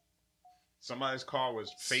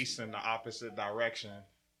facing the opposite direction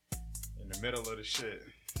in the middle of the shit.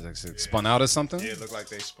 Like spun out or something? Yeah, it looked like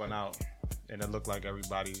they spun out, and it looked like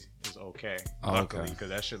everybody is okay. Oh, Luckily, okay. because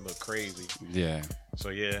that shit looked crazy. Yeah. So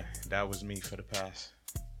yeah, that was me for the past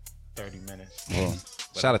 30 minutes. Well,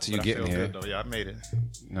 shout out to you But I getting feel here. good, though. Yeah, I made it.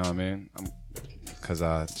 You know what I mean? Because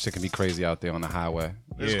shit can be crazy out there on the highway.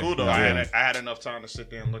 It's Yeah, cool though. yeah. I had enough time to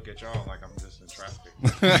sit there and look at y'all like I'm just in traffic.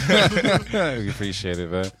 We appreciate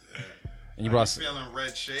it, man. And you brought Feeling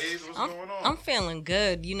red shades? What's I'm, going on? I'm feeling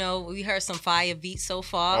good. You know, we heard some fire beats so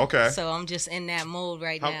far. Okay. So I'm just in that mode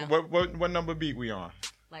right now. What number beat we on?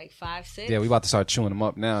 Like 5, 6. Yeah, we about to start chewing them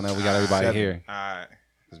up now. Now we got everybody 7. here. All right.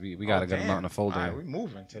 Because we got to get them out in the folder. All right, we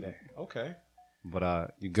moving today. Okay.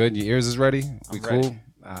 But you good? Your ears is ready? We I'm cool? ready.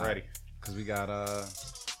 I'm ready. Because we got,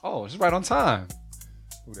 oh, it's right on time.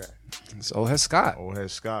 Who that? It's Old Head Scott. Old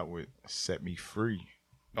Head Scott with Set Me Free.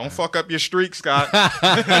 Don't fuck up your streak, Scott.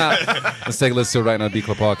 Let's take a listen to it right now,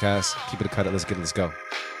 BeatClub Podcast. Keep it a cut. Let's get it. Let's go.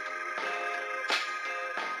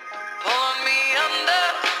 Pulling me under,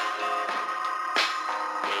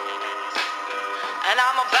 and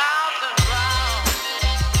I'm about to drown.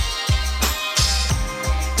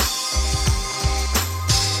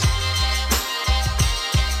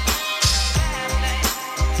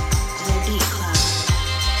 The Beat Club.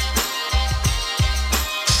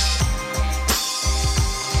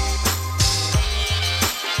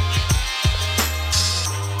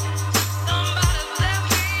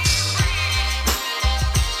 Somebody set me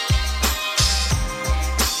free.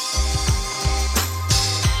 The Beat Club.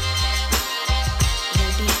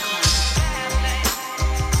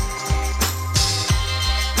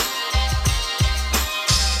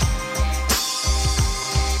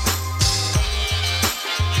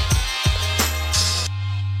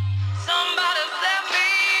 Somebody set me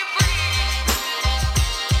free.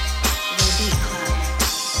 The Beat Club.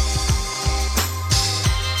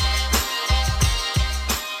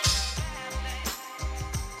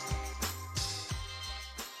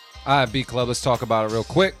 All right, Beat Club. Let's talk about it real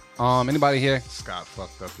quick. Anybody here? Scott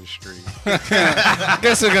fucked up his streak.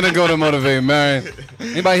 Guess we're gonna go to motivate Marion.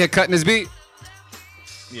 Anybody here cutting his beat?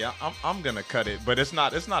 Yeah, I'm gonna cut it, but it's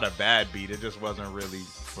not a bad beat. It just wasn't really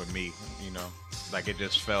for me, you know. Like it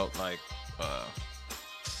just felt like,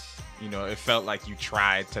 it felt like you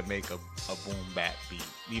tried to make a boom bap beat.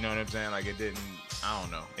 You know what I'm saying? Like it didn't. I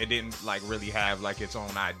don't know. It didn't like really have like its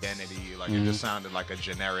own identity. Like it just sounded like a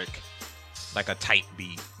generic like a tight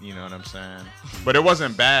beat. You know what I'm saying? But it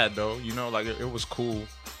wasn't bad though. You know, like it was cool.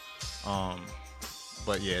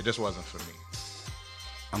 But yeah, it just wasn't for me.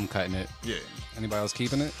 I'm cutting it. Yeah. Anybody else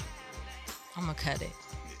keeping it? I'm gonna cut it.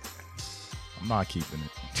 I'm not keeping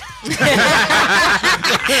it.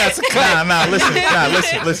 That's a cut.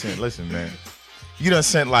 Listen, man. You done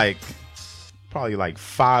sent like probably like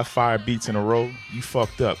 5 fire beats in a row. You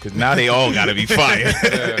fucked up because now they all gotta be fire.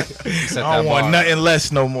 I don't want nothing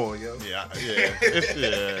less no more, yo.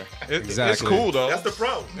 It's cool though. That's the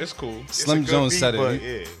problem. It's cool. Slim It's a good Jones beat, said but it.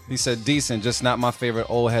 yeah. He said decent, just not my favorite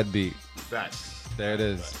old head beat. Facts. There it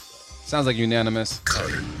is. Sounds like unanimous.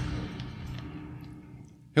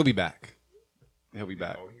 He'll be back.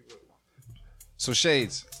 So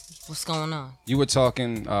Shades, What's going on? you were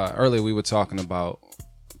talking earlier. We were talking about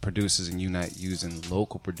producers and you not using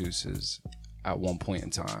local producers at one point in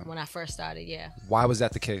time. When I first started, yeah. Why was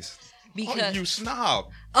that the case? Because You snob.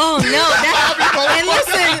 oh no, and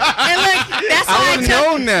listen, and look, that's why I would've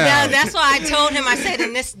told known that. that's why I told him. I said,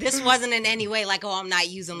 and this wasn't in any way like, oh, I'm not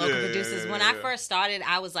using local Yeah, producers. When I first started,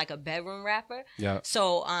 I was like a bedroom rapper. Yeah.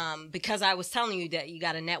 So because I was telling you that you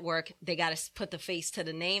got a network, they got to put the face to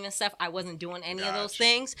the name and stuff. I wasn't doing any of those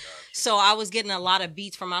things. So I was getting a lot of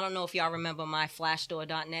beats from, I don't know if y'all remember my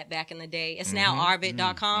flashstore.net back in the day. It's now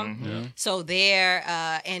arbit.com. So there,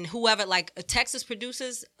 and whoever, like Texas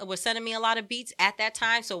producers were sending me a lot of beats at that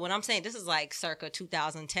time. So when I'm saying this is like circa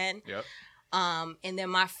 2010. Yep. And then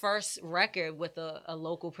my first record with a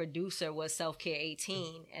local producer was Self Care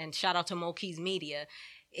 18. And shout out to Mokeys Media.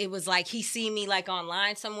 It was like he seen me like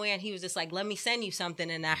online somewhere and he was just like, let me send you something.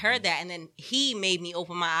 And I heard that. And then he made me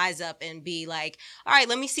open my eyes up and be like, all right,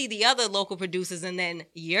 let me see the other local producers. And then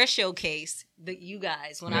your showcase, you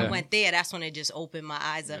guys, when I went there, that's when it just opened my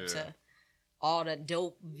eyes up to all the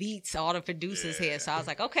dope beats, all the producers here. So I was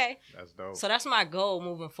like, okay. That's dope. So that's my goal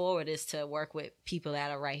moving forward, is to work with people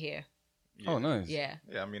that are right here. Oh, nice. Yeah.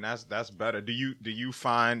 Yeah, I mean that's better. Do you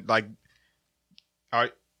find like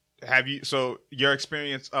so your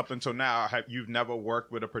experience up until now, you've never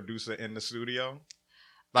worked with a producer in the studio?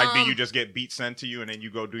 Like do you just get beats sent to you and then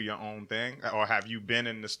you go do your own thing? Or have you been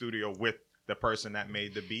in the studio with the person that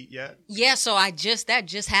made the beat yet? Yeah, so that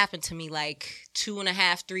just happened to me like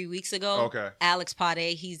 2.5, 3 weeks ago. Okay. Alex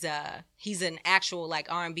Pade, he's an actual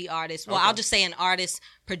like R&B artist. Well, Okay. I'll just say an artist,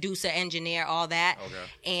 producer, engineer, all that. Okay.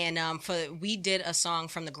 And we did a song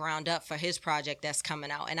from the ground up for his project that's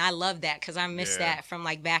coming out, and I love that because I missed that from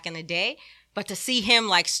like back in the day. But to see him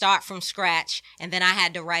like start from scratch, and then I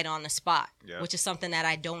had to write on the spot, which is something that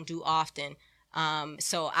I don't do often.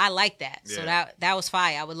 So I like that. So that was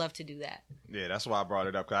fire. I would love to do that. Yeah, that's why I brought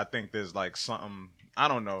it up, because I think there's like something, I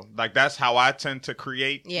don't know, like that's how I tend to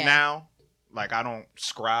create now. Like I don't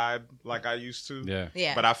scribe like I used to.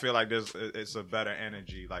 Yeah. But I feel like it's a better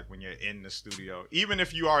energy like when you're in the studio. Even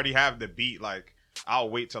if you already have the beat, like I'll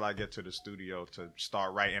wait till I get to the studio to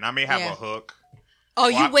start writing. I may have a hook. Oh,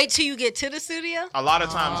 you wait till you get to the studio? A lot of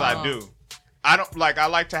times I do. I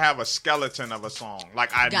like to have a skeleton of a song.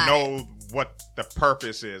 Like I know what the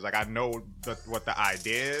purpose is. Like I know what the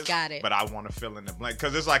idea is. Got it. But I want to fill in the blank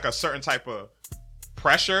because it's like a certain type of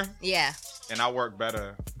pressure. Yeah. And I work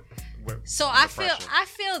better with So with I the feel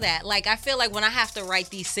pressure. that. Like I feel like when I have to write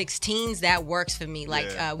these 16s, that works for me. Like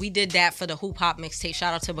we did that for the Hoop Hop mixtape.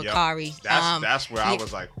 Shout out to Bakari. That's where I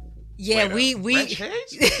was like, yeah, wait, we Rich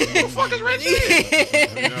Hayes? Who the fuck is Rich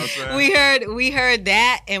Hayes? You know what I'm saying? we heard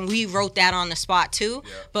that and we wrote that on the spot too.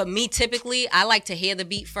 Yeah. But me typically, I like to hear the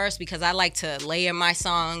beat first because I like to layer my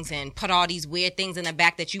songs and put all these weird things in the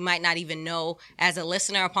back that you might not even know as a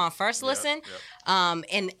listener upon first listen.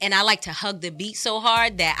 And I like to hug the beat so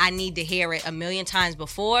hard that I need to hear it a million times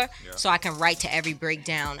before so I can write to every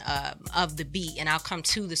breakdown of the beat, and I'll come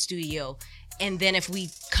to the studio. And then if we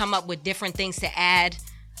come up with different things to add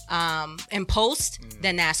in post,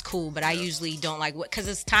 then that's cool. But I usually don't like because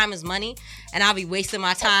it's time is money, and I'll be wasting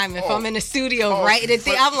my time if I'm in the studio writing it.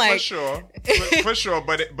 I'm like, for sure.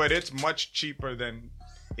 But it's much cheaper than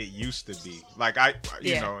it used to be. Like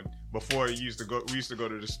you know, before we used to go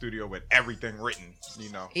to the studio with everything written. You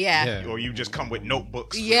know, or you just come with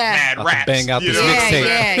notebooks, with mad raps, bang out this mixtape.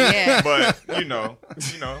 yeah. But you know,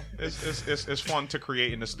 it's fun to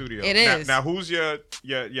create in the studio. It is. Now who's your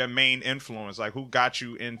main influence? Like who got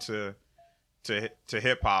you into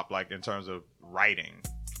hip hop? Like in terms of writing.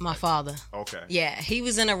 my father. Okay. Yeah, he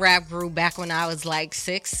was in a rap group back when I was like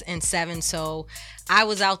 6 and 7. So I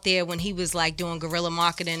was out there when he was like doing guerrilla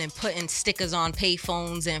marketing and putting stickers on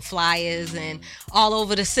payphones and flyers and all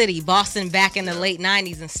over the city, Boston back in the late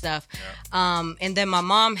 90s and stuff. And then my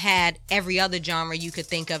mom had every other genre you could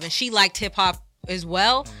think of, and she liked hip hop as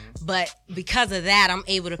well. But because of that, I'm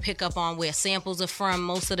able to pick up on where samples are from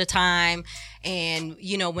most of the time. And,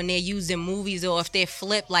 you know, when they're used in movies or if they're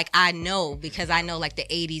flipped, like I know because I know like the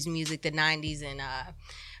 80s music, the 90s. And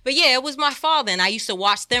but yeah, it was my father. And I used to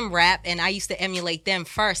watch them rap and I used to emulate them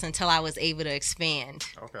first until I was able to expand.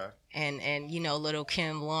 Okay. And you know, Little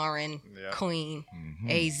Kim, Lauren, Queen,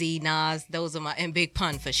 AZ, Nas, those are and Big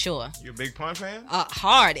Pun for sure. You a Big Pun fan?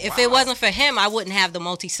 Hard. If it wasn't for him, I wouldn't have the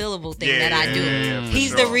multi-syllable thing that I do.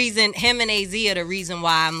 He's the reason, him and AZ are the reason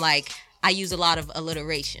why I'm like, I use a lot of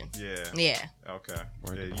alliteration. Yeah. Okay.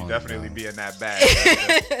 Yeah, you definitely be in that bag.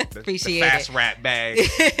 Appreciate the fast it. rap bag.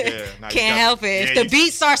 Yeah, Can't help it. If the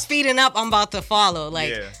beat starts speeding up, I'm about to follow.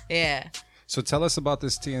 Like, yeah. So tell us about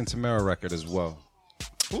this T and Tamara record as well.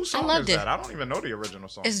 Whose song loved is it. that? I don't even know the original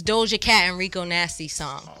song. It's Doja Cat and Rico Nasty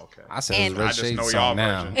song. Oh, okay. I said it was Red Shade know song y'all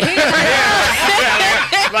now. version. Like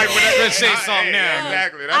with that Red Shade song now.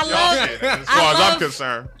 Exactly. That's y'all shit. As far as I'm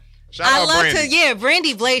concerned. Shout out Brandy.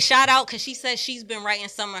 Brandy Blaze, shout out, because she says she's been writing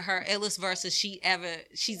some of her illest verses she's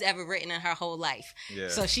ever written in her whole life. Yeah.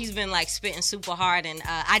 So she's been like spitting super hard, and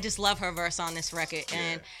I just love her verse on this record.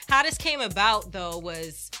 And how this came about though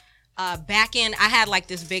was back in, I had like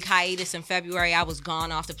this big hiatus in February. I was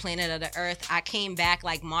gone off the planet of the earth. I came back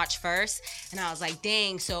like March 1st, and I was like,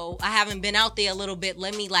 dang, so I haven't been out there a little bit.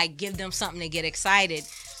 Let me like give them something to get excited.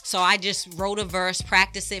 So I just wrote a verse,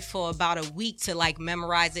 practiced it for about a week to like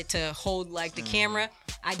memorize it to hold like the camera.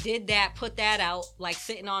 I did that, put that out, like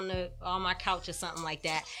sitting on my couch or something like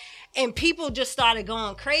that. And people just started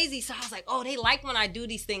going crazy. So I was like, oh, they like when I do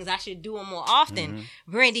these things. I should do them more often.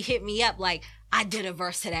 Brandy hit me up like, I did a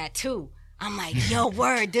verse to that too. I'm like, yo,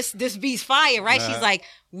 word, this beat's fire, right? She's like,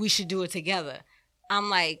 we should do it together. I'm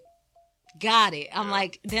like, got it. I'm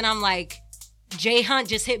like, Jay Hunt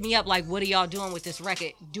just hit me up like, what are y'all doing with this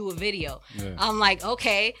record? Do a video. I'm like,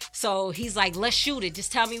 okay. So he's like, let's shoot it.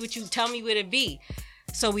 Just tell me where to be.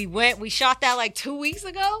 So we shot that like 2 weeks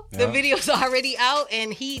ago. The video's already out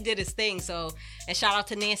and he did his thing. So, and shout out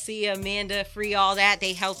to Nancy, Amanda, Free, all that.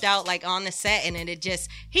 They helped out like on the set, and then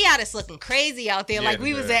he had us looking crazy out there. Like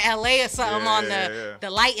we was in LA or something the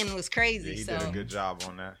lighting was crazy. Yeah, he so did a good job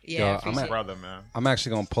on that. Yeah, Yo, brother, man. I'm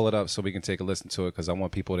actually going to pull it up so we can take a listen to it because I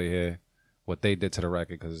want people to hear what they did to the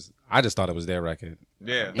record because I just thought it was their record.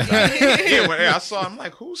 Yeah. I saw. I'm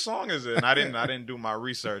like, whose song is it? And I didn't do my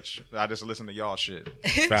research. I just listened to y'all shit.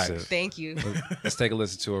 Facts. Thank you. Let's take a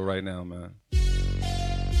listen to it right now, man.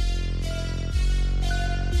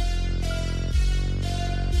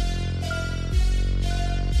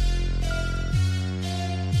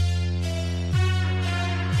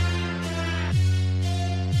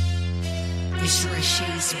 It's your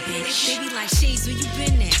Shaydez, bitch. They be like, Shaydez, where you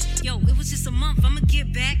been at? Yo, it was just a month, I'ma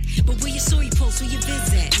get back. But where your story post, where your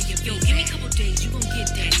vids at? Yo, give me a couple days, you gon'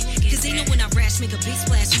 get that. Cause they know when I rash, make a big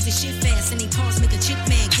splash, use the shit fast. And they pause, make a chick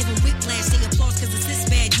mad, give them whiplash. They applause cause it's this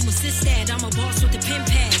bad, you assist that. I'm a boss with the pen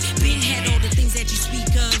pad. Been had all the things that you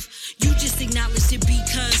speak of. You just acknowledged it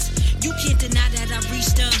because you can't deny that I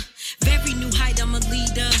reached a very new height, I'm a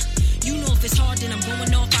leader. You know if it's hard, then I'm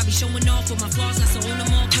going off. I be showing off with my flaws, not so on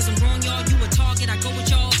them all. Cause I'm growing y'all, you a target, I go with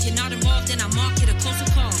y'all. If you're not involved, then I mark it a closer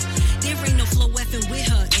call. There ain't no flow effing with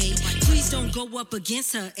her, A. Please don't go up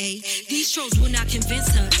against her, A. These trolls will not convince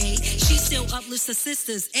her, A. She still uplifts her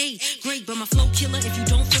sisters, A. Great, but my flow killer. If you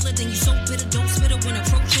don't feel it, then you so bitter. Don't spit her when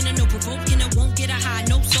approaching her. No provoking her, won't get a high.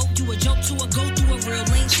 No soap, you a joke to her. Go through a real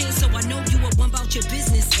lane change, so I know you a one about your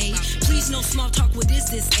business, A. Please no small talk, what is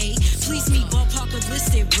this, A? Please me ballpark of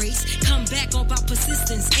listed race. Come back all about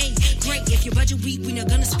persistence, A. Great, if your budget weak, we not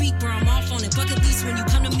gonna speak, bro. I'm off on it. Bucket least when you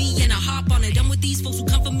come to me and I hop on it. Done with these folks who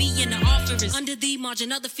come for me and the offer is under the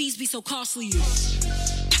margin. Other fees be so costly. You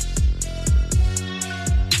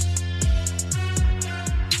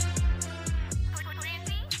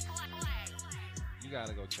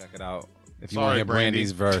gotta go check it out. If you want to hear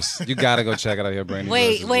Brandy's verse, you gotta go check it out. Hear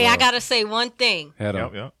Brandy's verse. Wait, I gotta say one thing. Head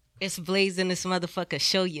up. Yep. It's blazing this motherfucker.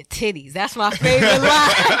 Show your titties. That's my favorite line.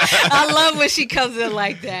 I love when she comes in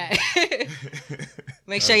like that.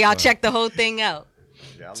 Make sure y'all check the whole thing out.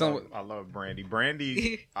 Yeah, I love Brandy.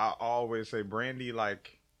 Brandy, I always say Brandy,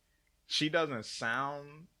 like, she doesn't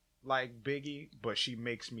sound like Biggie, but she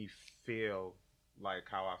makes me feel like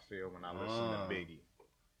how I feel when I listen to Biggie.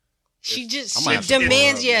 She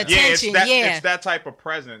demands your attention. It's that type of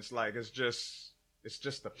presence. Like, it's just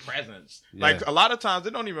the presence. Yeah. Like, a lot of times,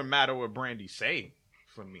 it don't even matter what Brandy say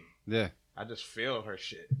for me. Yeah. I just feel her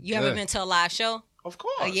shit. You ever been to a live show? Of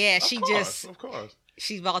course. Oh, yeah, Of course.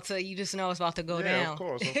 She's about to, you just know it's about to go down. Yeah, of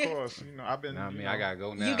course. You know, I've been. I gotta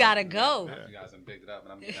go now. You gotta go. You guys have picked it up,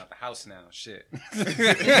 and I'm getting out the house now. Shit.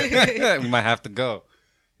 We might have to go.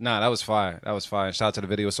 Nah, that was fire. That was fire. Shout out to the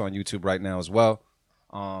video. It's on YouTube right now as well.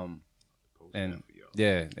 And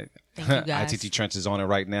yeah, Thank you guys. ITT Trench is on it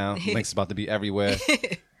right now. Link's about to be everywhere.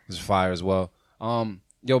 It's fire as well.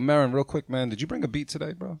 Yo, Marin, real quick, man. Did you bring a beat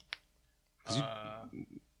today, bro? I think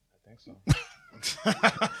so.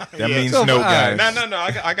 That means no, guys. No.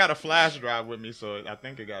 I got a flash drive with me, so I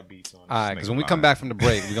think it got beats on it. All right, because when we come back from the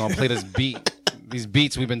break, we're gonna play this beat, these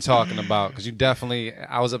beats we've been talking about. Because you definitely,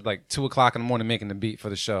 I was up like 2:00 in the morning making the beat for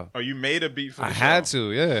the show. Oh, you made a beat for the show? I had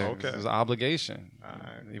to, yeah. Okay. It was an obligation. All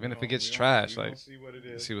right. Even if it gets trash, like see what it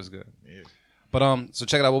is. see what's good. Yeah. But so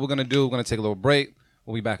check it out. What we're gonna do? We're gonna take a little break.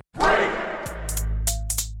 We'll be back.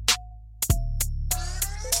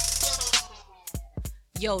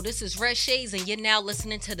 Yo, this is Red Shaydez, and you're now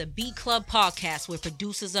listening to the Beat Club Podcast, where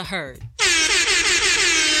producers are heard. One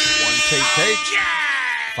take.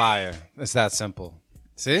 Fire. It's that simple.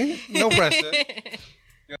 See? No pressure.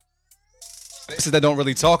 Places that don't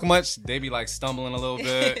really talk much, they be like stumbling a little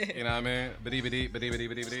bit. You know what I mean?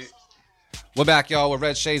 Ba-dee. We're back, y'all. We're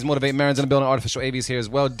Red Shaydez, Motivate Marins in the building. Artificial AV's here as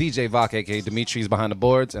well. DJ Vok, a.k.a. Dimitri's behind the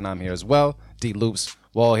boards, and I'm here as well. D Loops.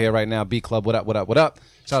 We're all here right now. Beat Club, what up?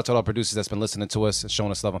 Shout out to all our producers that's been listening to us,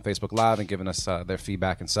 showing us love on Facebook Live, and giving us their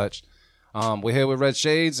feedback and such. We're here with Red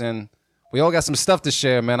Shaydez, and we all got some stuff to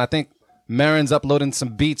share, man. I think Marin's uploading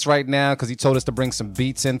some beats right now because he told us to bring some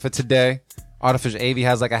beats in for today. Artificial AV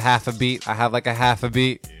has like a half a beat. I have like a half a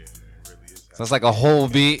beat. So that's like a whole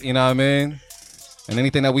beat, you know what I mean? And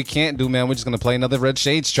anything that we can't do, man, we're just going to play another Red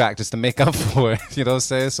Shaydez track just to make up for it. You know what I'm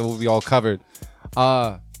saying? So we'll be all covered.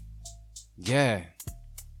 Yeah.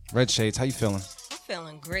 Red Shaydez, how you feeling? I'm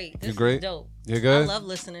feeling great. This You great? is dope. You good? I love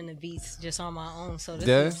listening to beats just on my own. So this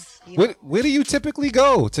Yeah. is, you know, Where do you typically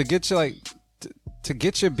go to get your to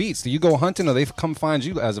get your beats? Do you go hunting or they come find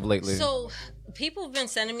you as of lately? So people have been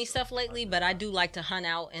sending me stuff lately, but I do like to hunt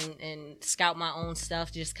out and scout my own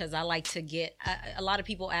stuff just because I like to get. A lot of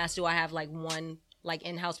people ask, do I have like one like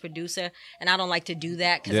in-house producer? And I don't like to do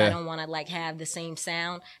that because I don't want to like have the same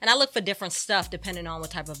sound. And I look for different stuff depending on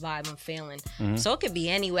what type of vibe I'm feeling. So it could be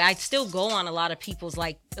anywhere. I still go on a lot of people's,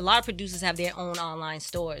 like a lot of producers have their own online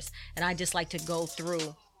stores, and I just like to go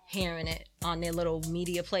through hearing it on their little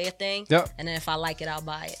media player thing. Yep. And then if I like it, I'll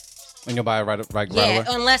buy it. And you'll buy it right Yeah, away?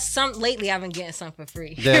 unless lately I've been getting some for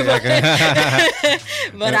free. Yeah,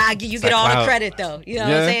 But you get all the credit though. You know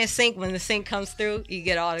what I'm saying? When the sync comes through, you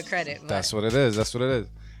get all the credit. But That's what it is.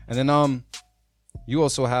 And then you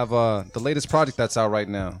also have the latest project that's out right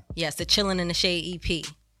now. yes, the Chillin' in the Shade EP.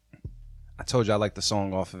 I told you I like the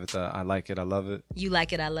song off of it. I like it. I love it. You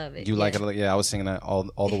like it, I love it. You like it? Yeah, I was singing that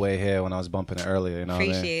all the way here when I was bumping it earlier. You know what I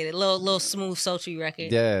mean? Appreciate it. Little smooth, sultry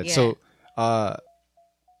record. Yeah. So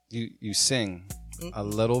you sing a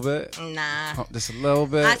little bit? Nah. Just a little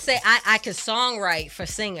bit? I say I could songwrite for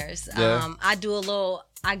singers. Yeah.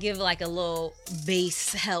 I give like a little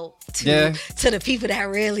bass help to the people that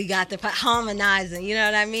really got the harmonizing. You know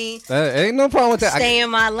what I mean? Ain't no problem with that. Stay in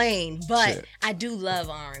my lane, but Shit. I do love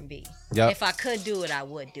R&B. Yep. If I could do it, I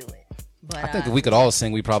would do it. But I think if we could all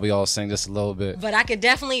sing, we probably all sing just a little bit. But I could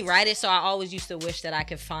definitely write it. So I always used to wish that I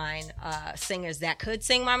could find singers that could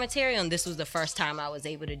sing my material, and this was the first time I was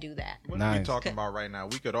able to do that. What are we Nice. talking about right now?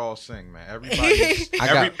 We could all sing, man.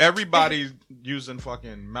 Everybody's using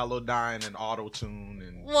fucking Melodyne and auto-tune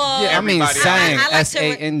and Well, Yeah, I mean, everybody- sang, I like to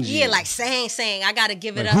S-A-N-G. Yeah, like sang. I got to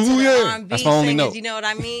give it Like, up to who, the yeah? R&B That's my only singers. note. You know what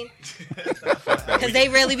I mean? Because they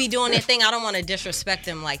really be doing their thing. I don't want to disrespect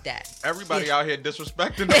them like that. Everybody out here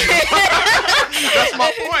disrespecting them. That's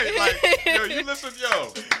my point. Like, yo, you listen,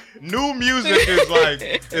 new music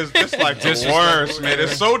is just like the worst, man.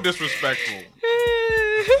 It's so disrespectful.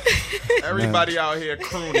 Everybody out here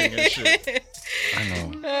crooning and shit. I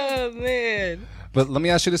know. Oh man. But let me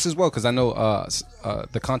ask you this as well, because I know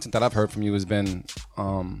the content that I've heard from you has been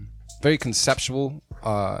very conceptual.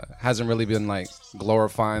 Hasn't really been like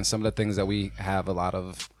glorifying some of the things that we have a lot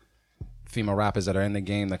of female rappers that are in the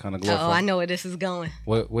game that kind of glorify. Oh, I know where this is going.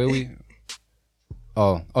 Where we?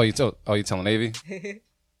 You telling Navy?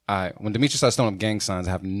 All right. When Dimitri starts throwing up gang signs,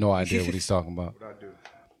 I have no idea what he's talking about. What I do?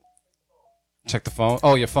 Check the phone.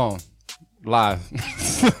 Oh, your phone. Live.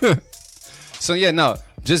 So yeah, no.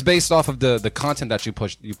 Just based off of the content that you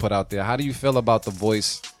put out there, how do you feel about the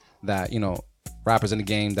voice that rappers in the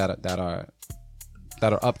game that are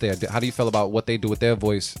up there? How do you feel about what they do with their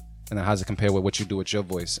voice, and then how does it compare with what you do with your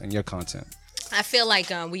voice and your content? I feel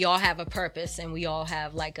like we all have a purpose and we all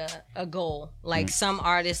have like a goal. Like some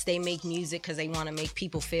artists, they make music because they want to make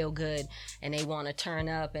people feel good and they want to turn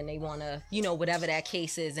up and they want to, you know, whatever that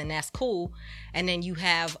case is, and that's cool. And then you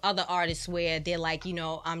have other artists where they're like, you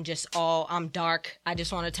know, I'm dark. I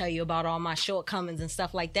just want to tell you about all my shortcomings and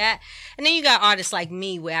stuff like that. And then you got artists like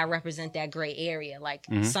me where I represent that gray area. Like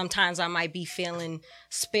sometimes I might be feeling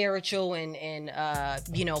spiritual and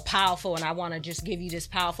you know, powerful, and I want to just give you this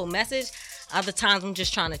powerful message. Other times I'm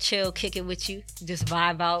just trying to chill, kick it with you, just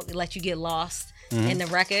vibe out, let you get lost in the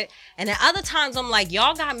record. And then other times I'm like,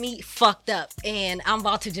 y'all got me fucked up and I'm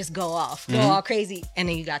about to just go all crazy. And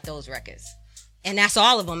then you got those records. And that's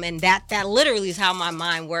all of them. And that literally is how my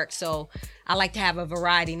mind works. So I like to have a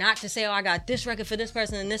variety, not to say, oh, I got this record for this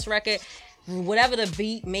person and this record. Whatever the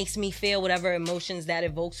beat makes me feel, whatever emotions that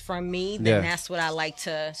evokes from me, then that's what I like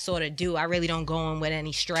to sort of do. I really don't go in with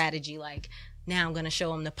any strategy like, now I'm going to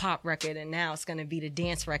show them the pop record and now it's going to be the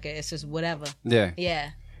dance record. It's just whatever. Yeah.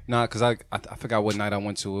 Yeah. Nah, because I forgot what night I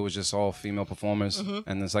went to. It was just all female performers.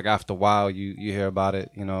 And it's like after a while, you hear about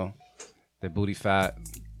it, you know, their booty fat,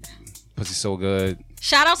 pussy so good.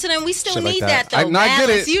 Shout out to them. We still need like that though. I get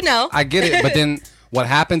it. You know. I get it. But then what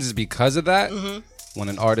happens is because of that, when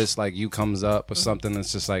an artist like you comes up or something,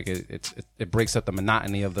 it's just like it breaks up the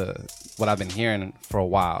monotony of what I've been hearing for a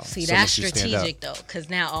while. See, that's strategic though, because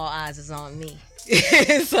now all eyes is on me.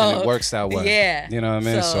 So and it works that way. Yeah, you know what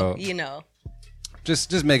I mean. So you know,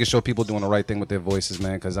 just making sure people doing the right thing with their voices,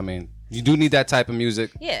 man. Because I mean, you do need that type of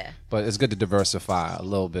music. Yeah, but it's good to diversify a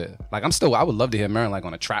little bit. Like I would love to hear Marin like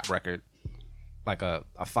on a trap record. Like a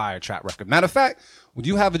fire trap record. Matter of fact, would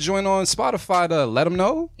you have a joint on Spotify to let them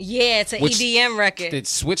know? Yeah, it's an EDM record. It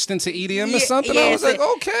switched into EDM or something? Yeah, I was like,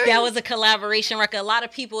 okay. That was a collaboration record. A lot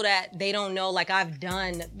of people that they don't know, like I've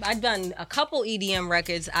done a couple EDM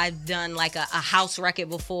records. I've done like a house record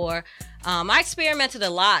before. I experimented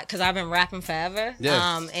a lot because I've been rapping forever.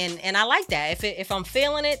 Yeah. And I like that. If I'm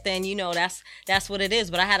feeling it, then you know that's what it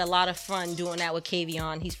is. But I had a lot of fun doing that with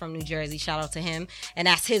Kavion. He's from New Jersey. Shout out to him. And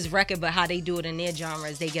that's his record. But how they do it in their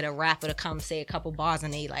genres, they get a rapper to come say a couple bars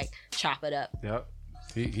and they like chop it up. Yep.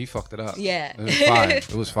 He fucked it up. Yeah. It was fire.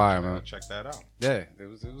 It was fire, man. Check that out. Yeah,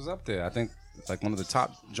 it was up there. I think it's like one of the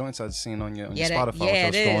top joints I've seen on your Spotify. Yeah, Which I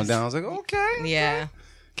was scrolling down. I was like, okay. Yeah.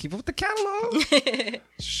 Keep up with the catalog.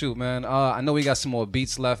 Shoot, man. I know we got some more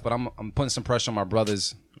beats left, but I'm putting some pressure on my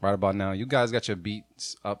brothers right about now. You guys got your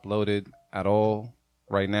beats uploaded at all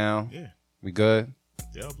right now? Yeah. We good?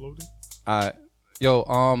 Yeah, uploaded. All right.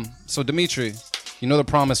 Yo, so Dimitri, you know the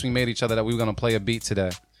promise we made each other that we were gonna play a beat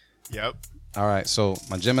today. Yep. All right. So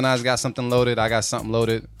my Gemini's got something loaded. I got something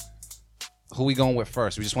loaded. Who we going with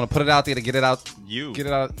first? We just want to put it out there to get it out. You. Get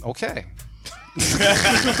it out. Okay.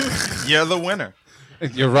 You're the winner.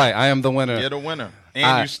 You're right. I am the winner. You're the winner.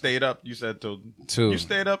 And you stayed up. You said till 2. You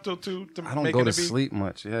stayed up till 2 to I don't go to sleep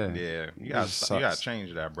much. Yeah. Yeah. You gotta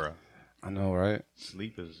change that, bro. I know, right?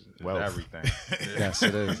 Sleep is everything. Yes,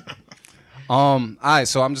 it is. All right.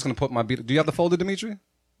 So I'm just gonna put my beat. Do you have the folder, Dimitri?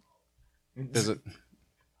 Is it?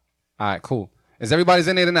 All right. Cool. Is everybody's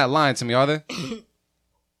in there in that line to me? Are they?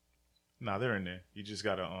 Nah, they're in there. You just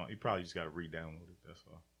gotta. You probably just gotta re-download it. That's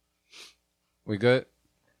all. We good?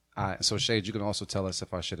 All right, so Shade, you can also tell us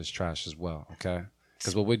if our shit is trash as well, okay?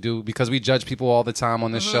 Because what we do, because we judge people all the time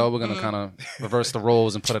on this show, we're going to kind of reverse the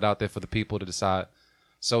roles and put it out there for the people to decide.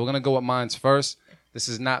 So we're going to go with mines first. This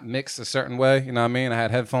is not mixed a certain way, you know what I mean? I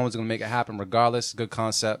had headphones, going to make it happen regardless. Good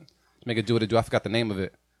concept. Make it do what it do. I forgot the name of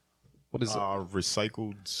it. What is it?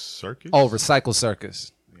 Recycled Circus? Oh, Recycle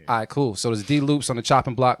Circus. Yeah. All right, cool. So there's D Loops on the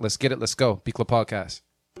chopping block. Let's get it. Let's go. BeatClubPodcast.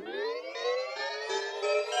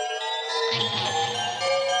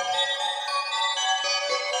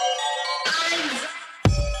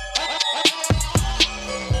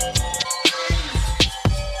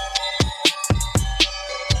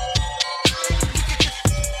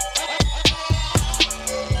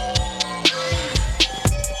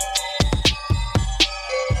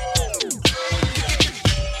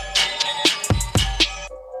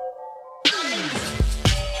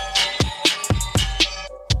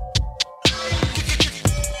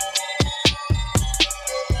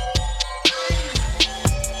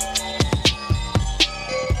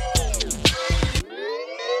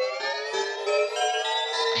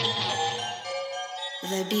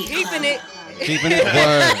 Keeping it.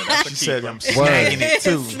 Word. She said I'm snagging it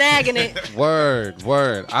too. Snagging it. Word.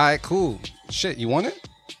 All right, cool. Shit, you want it?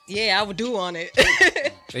 Yeah, I would do on it.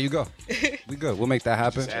 There you go. We good. We'll make that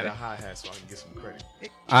happen. Just add a hi-hat so I can get some credit.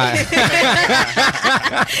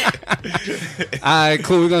 All right,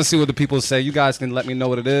 cool. We're gonna see what the people say. You guys can let me know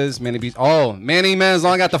what it is. Manny Beats. Oh, Manny, man, as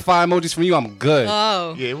long as I got the 5 emojis from you, I'm good.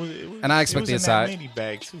 Oh. Yeah, it was. And I expect the inside. Manny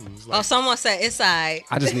bag too. It was like, Someone said inside.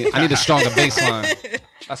 I need a stronger bass line.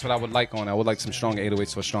 That's what I would like on it. I would like some stronger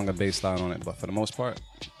 808s or a stronger bass line on it. But for the most part,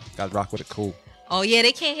 guys rock with it. Cool. Oh, yeah,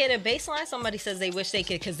 they can't hear the bass line? Somebody says they wish they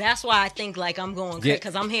could, because that's why I think, like, I'm going good,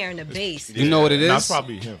 because I'm hearing the bass. You know what it is? That's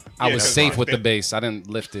probably him. I was safe with the bass. I didn't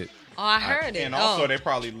lift it. Oh, I heard it. And also, they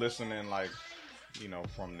probably listening, like,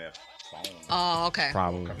 from their phone. Oh, okay.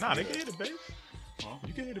 Probably. Nah, they can hear the bass.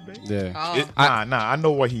 You can hear the bass. Yeah. Oh. I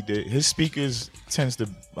know what he did. His speakers tends to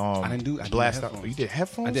I didn't blast out. headphones. You did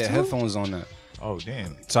headphones? I did too? headphones on that. Oh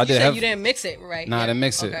damn. So I You did. said you didn't mix it, right? Nah, I didn't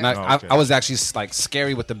mix it. Okay. Nah, okay. I was actually like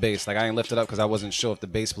scary with the bass. Like I didn't lift it up because I wasn't sure if the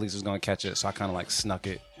bass police was gonna catch it. So I kind of like snuck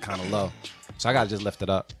it kind of low. So I gotta just lift it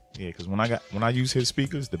up. Yeah, because when I use his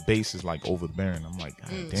speakers, the bass is like overbearing. I'm like,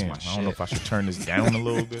 God damn. I don't know if I should turn this down a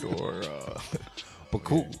little bit or. But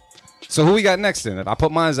cool. So who we got next then? I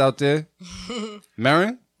put mines out there.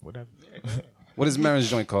 Marin? Whatever. What is Marin's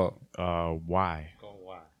joint called? Why?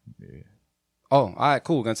 Oh, all right,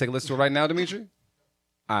 cool. Gonna take a listen to it right now, Dimitri?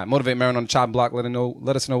 All right, motivate Marin on the chop block. Let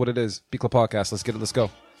us know what it is. BeatClub Podcast. Let's get it. Let's go.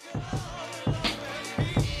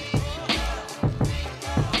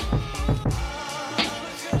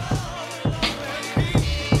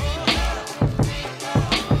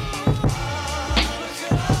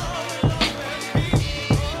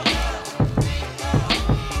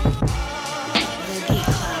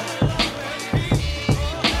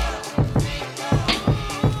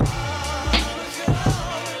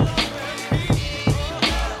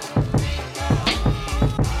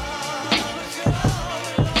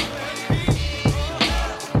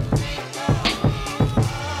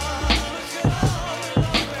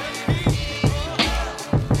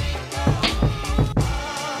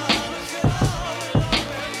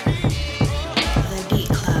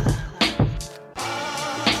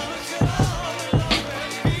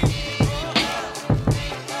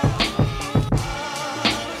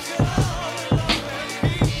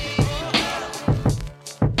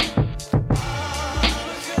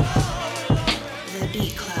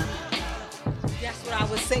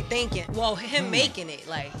 Thinking. Well, him making it,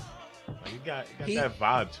 like. You got that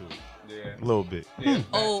vibe to it. Yeah. A little bit. Yeah.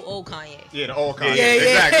 Old Kanye. Yeah, the old Kanye. Yeah.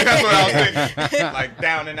 Exactly. That's what I was thinking. Like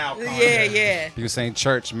down and out Kanye. Yeah. He was saying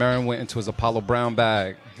church. Marin went into his Apollo Brown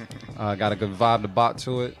bag. Got a good vibe to bot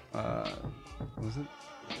to it. What was it?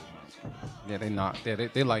 Yeah, they not. Yeah,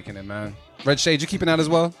 they liking it, man. Red Shade, you keeping that as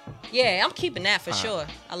well? Yeah, I'm keeping that for sure.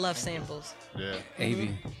 I love samples. Yeah. AV,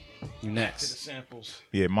 you The next. samples.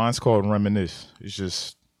 Yeah, mine's called Reminisce. It's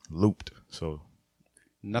just looped. So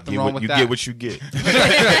Nothing wrong with that. You get what you get.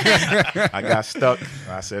 I got stuck.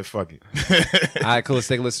 I said, fuck it. All right, cool. Let's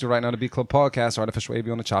take a listen to right now the Beat Club Podcast, Artificial AV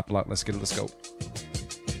on the chop block. Let's get it. Let's go.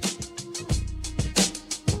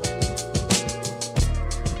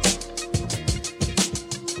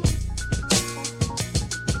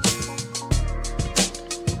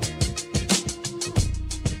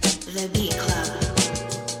 The Beat Club.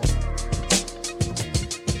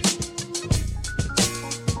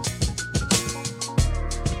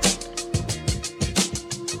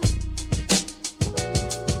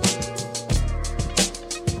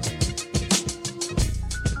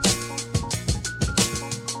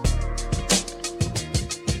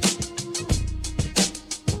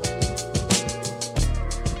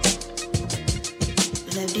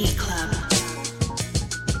 The Beat Club.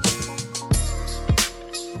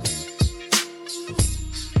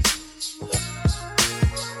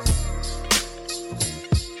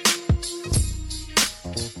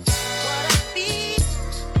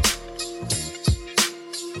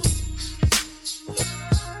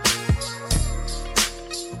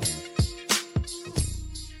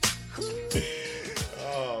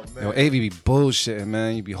 Yo, AV be bullshitting,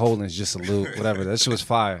 man. You be holding it's just a loop, whatever. That shit was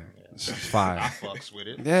fire. That shit was fire. Fucks with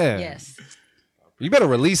it. Yeah. Yes. You better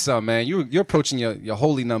release something, man. You're approaching your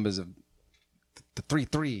holy numbers of the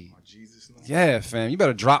 3-3. Jesus. Yeah, fam. You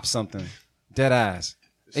better drop something. Dead ass.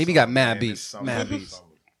 AV got mad beats. Mad beats.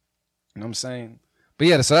 You know what I'm saying? But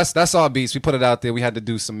yeah, so that's all beats. We put it out there. We had to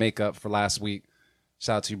do some makeup for last week.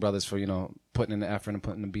 Shout out to you brothers for, putting in the effort and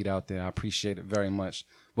putting the beat out there. I appreciate it very much.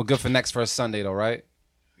 We're good for next first Sunday though, right?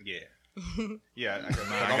 Yeah. Yeah.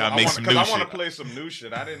 I gotta make some new I want to shit. play some new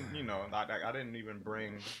shit. I didn't, I didn't even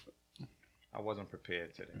bring. I wasn't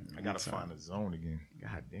prepared today. I gotta find a zone again.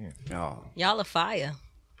 God damn. Oh. Y'all are fire.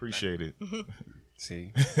 Appreciate it.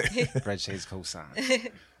 See, Red Shades cosign.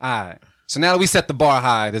 All right. So now that we set the bar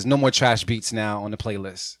high, there's no more trash beats now on the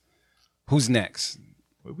playlist. Who's next?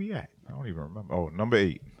 Where we at? I don't even remember. Oh, number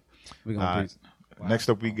 8. We gonna Next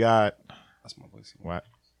up, we got. That's my voice. What?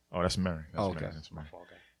 Oh, that's Mary. That's Okay. Mary. That's Mary.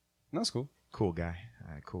 That's cool. Cool guy.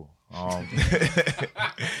 All right, cool.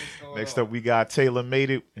 Next up, we got Taylor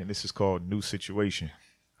Made It, and this is called New Situation.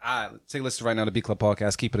 All right, take a listen right now to Beat Club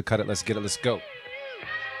Podcast. Keep it a cut it. Let's get it. Let's go.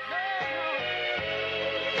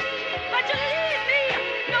 But you leave me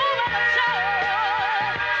no other choice.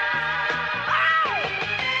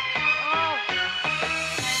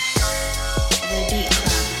 The Beat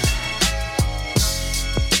Club.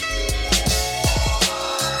 The Beat Club.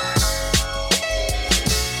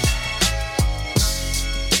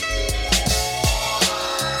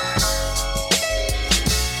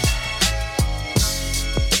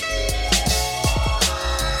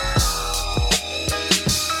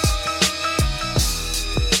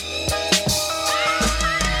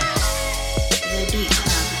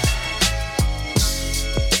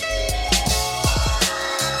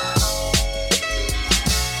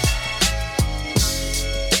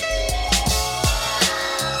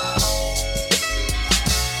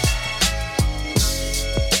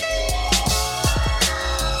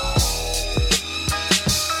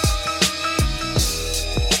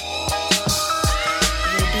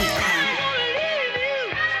 The Beat Club.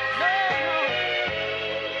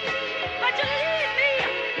 But you leave me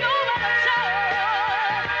no other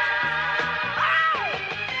choice.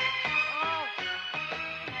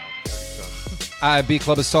 All right, Beat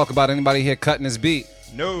Club. Let's talk about anybody here cutting this beat.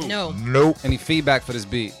 No. Nope. Any feedback for this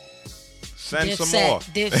beat? Send some more.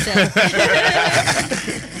 Dipset.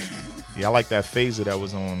 Yeah, I like that phaser that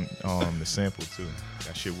was on the sample too.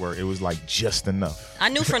 That shit worked. It was like just enough. I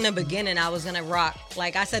knew from the beginning I was gonna rock.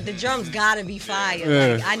 Like I said, the drums gotta be fire.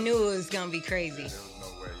 Yeah. Like, I knew it was gonna be crazy. There's no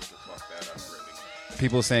way you could fuck that up, really.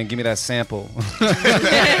 People saying, "Give me that sample." It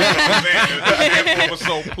was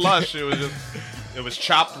so plush. It was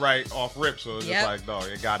chopped right off rip. So it was Yep. just like, dog,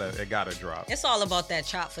 it gotta drop. It's all about that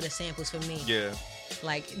chop for the samples for me. Yeah.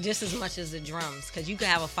 Like just as much as the drums, because you could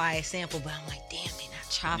have a fire sample, but I'm like, damn, they're not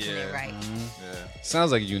chopping it Yeah. right. Yeah.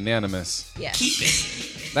 Sounds like unanimous. Yeah.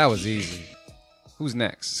 That was easy. Who's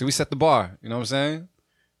next? So we set the bar. You know what I'm saying?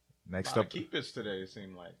 Next Up up, keep it today. It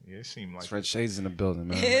seemed like. yeah, it seemed like It's Red Shades in the building,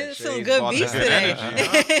 man. It's some Shades good brought beats the good today.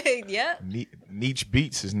 energy, Yep. Niche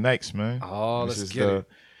Beats is next, man. Oh, this let's is get it.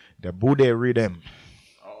 the Bude Rhythm.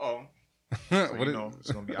 Uh-oh. So, What you is- know,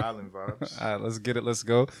 it's gonna be island vibes. All right, let's get it. Let's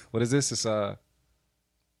go. What is this? It's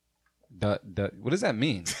what does that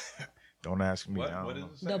mean? Don't ask me. I What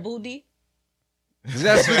don't is know. it? The booty.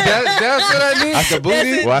 That's what that means. That's the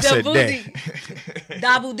booty. Well, I The said booty. that.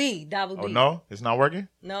 Double D. Double D. Oh no, it's not working.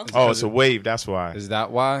 No. Oh, it's a wave. That's why. Is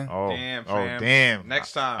that why? Oh, Damn, oh, fam. damn.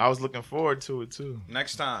 Next time. I was looking forward to it too.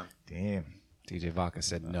 Next time. Damn. DJ Vodka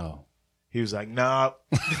said no. He was like, nah.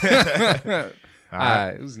 All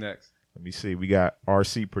right, who's next? Let me see. We got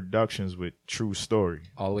RC Productions with True Story.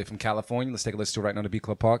 All the way from California. Let's take a listen to it right now. The Beat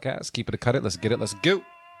Club Podcast. Keep it a cut it. Let's get it. Let's go.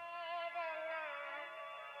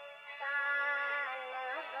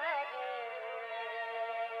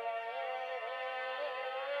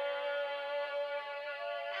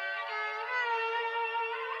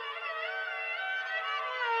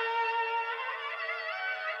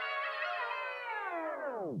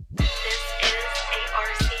 This is a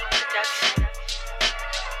RC production.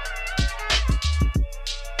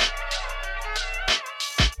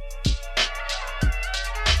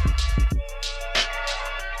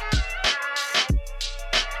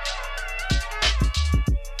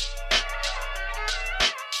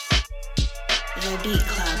 The Beat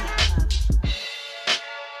Club.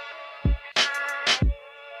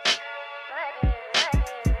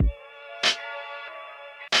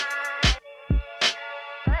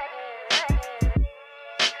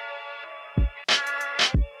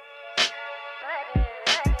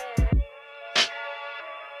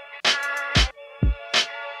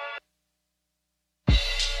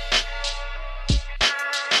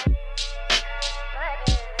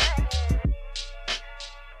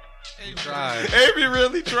 Avery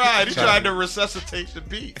really tried. He tried to resuscitate the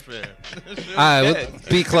beat, fam. All right,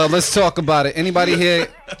 Beat Club. Let's talk about it. Anybody here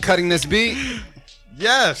cutting this beat?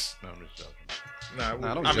 Yes. No, I'm just joking.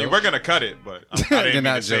 Nah, don't I mean, joke. we're gonna cut it, but I You're didn't mean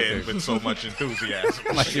not to say it joking. with so much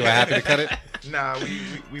enthusiasm. Like you were happy to cut it? Nah,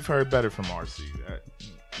 we've heard better from RC.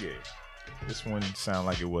 Yeah. This one sounded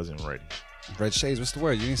like it wasn't ready. Red Shades, what's the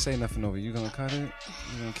word? You didn't say nothing over. You gonna cut it?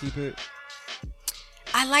 You gonna keep it?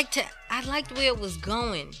 I liked where it was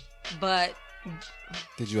going, but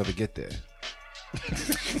Did you ever get there?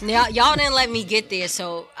 Now, y'all didn't let me get there,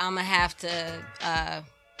 so I'm gonna have to.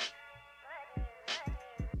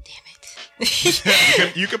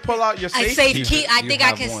 You can pull out your safety. I think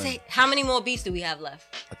I can say. How many more beats do we have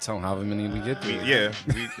left? I tell them however many we get through.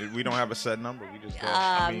 We don't have a set number. We just go.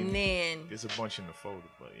 Man, there's a bunch in the folder,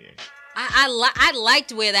 but yeah. I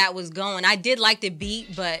liked where that was going. I did like the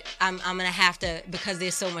beat, but I'm gonna have to, because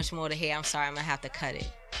there's so much more to hear. I'm sorry, I'm gonna have to cut it.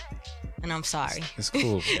 And I'm sorry. It's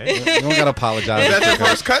cool. You don't gotta apologize. Is that your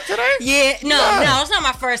first cut today? Yeah, no, it's not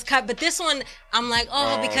my first cut. But this one, I'm like,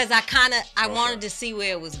 because I wanted to see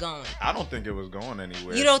where it was going. I don't think it was going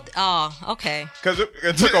anywhere. You don't? Oh, okay. Because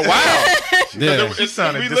it took a while. Yeah. It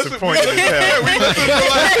sounded disappointed. We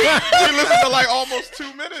listened to like almost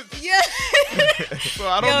 2 minutes. Yeah. So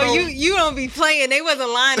I don't know. You don't be playing. They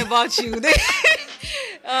wasn't lying about you.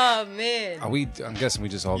 Oh man. I'm guessing we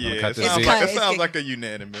just all gonna cut it this. sounds like a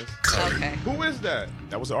unanimous. Okay. Who is that?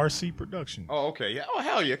 That was RC Production. Oh, okay. Yeah. Oh,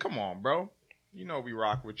 hell yeah. Come on, bro. You know we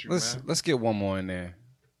rock with you, man. Let's get one more in there.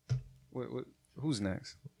 Who's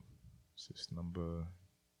next? This number.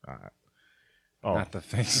 Not the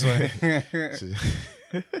fake sway.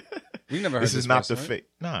 We never heard this. Is not the fake.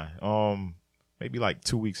 Nah. Maybe like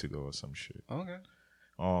 2 weeks ago or some shit. Okay.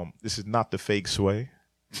 This is not the fake sway.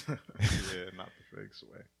 Yeah, not the fake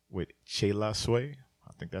sway. With Chela Sway.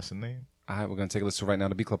 I think that's the name. All right, we're going to take a listen right now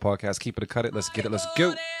to Beat Club Podcast. Keep it or cut it. Let's get it. Let's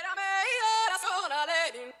go.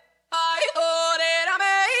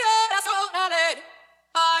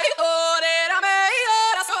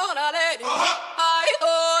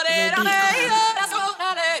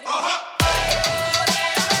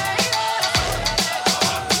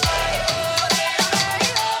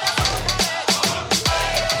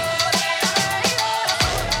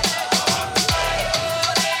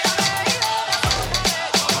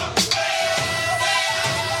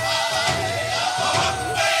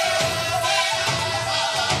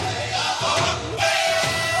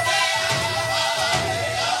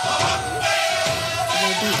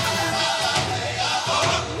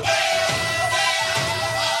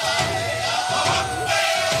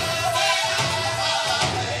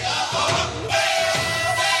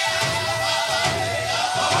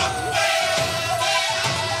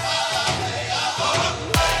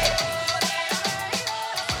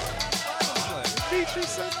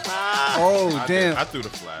 Oh, damn. I threw the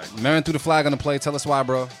flag. Marin threw the flag on the play. Tell us why,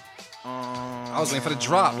 bro. I was waiting for the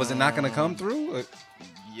drop. Was it not going to come through?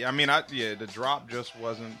 Yeah, I mean, the drop just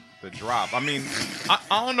wasn't the drop. I mean, I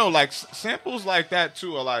don't know. Like, samples like that,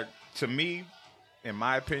 too, are like, to me, in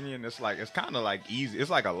my opinion, it's kind of like easy.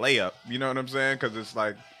 It's like a layup. You know what I'm saying? Because it's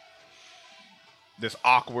like this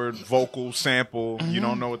awkward vocal sample. Mm-hmm. You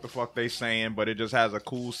don't know what the fuck they saying, but it just has a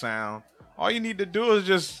cool sound. All you need to do is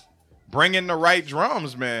just bring in the right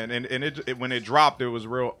drums, man. And it when it dropped, it was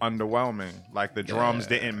real underwhelming. Like the drums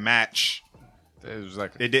didn't match.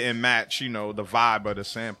 It didn't match, the vibe of the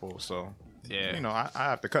sample. So I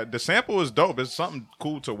have to cut. The sample is dope. It's something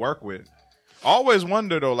cool to work with. I always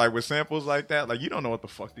wonder though, like with samples like that, like you don't know what the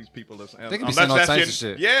fuck these people are saying. They could be saying all types of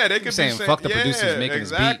shit. Yeah, they could be saying fuck the producers making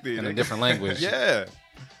this beat in a different language. Yeah.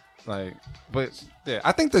 Like, but yeah,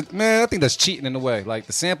 I think that's cheating in a way. Like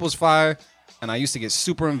the sample's fire. And I used to get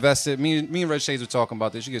super invested. Me and Red Shades were talking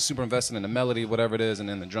about this. You get super invested in the melody, whatever it is, and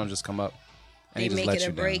then the drums just come up. And they just make let it or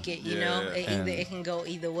you break down. it, you know? It can go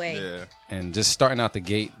either way. Yeah. And just starting out the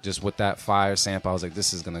gate, just with that fire sample, I was like,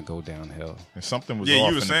 this is going to go downhill. And something was off. Yeah,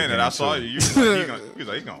 you were saying that. I saw you. You was like, you're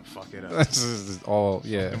going to fuck it up. This is all,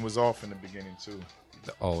 yeah. It was off in the beginning, too.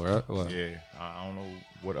 Oh, right? Well, yeah. I don't know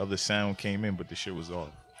what other sound came in, but the shit was off.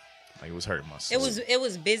 Like, it was hurting my soul. It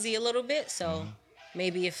was busy a little bit, so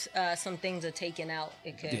maybe if some things are taken out,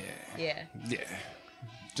 it could. Yeah.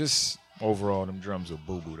 Just overall, them drums are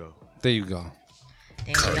boo-boo, though. There you go.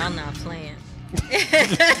 Damn, y'all not playing.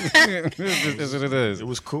 That's what it is. It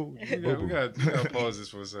was cool. We gotta pause this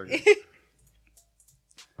for a second.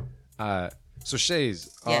 So Shaydez,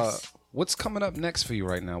 yes. What's coming up next for you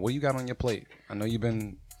right now? What you got on your plate? I know you've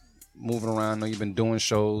been moving around. I know you've been doing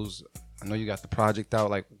shows. I know you got the project out.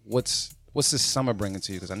 Like, what's this summer bringing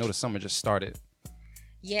to you? Because I know the summer just started.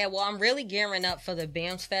 Yeah, well, I'm really gearing up for the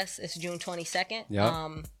BAMS Fest. It's June 22nd. Yeah.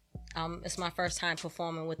 It's my first time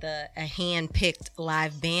performing with a hand-picked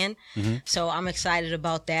live band. Mm-hmm. So I'm excited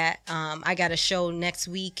about that. I got a show next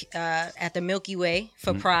week at the Milky Way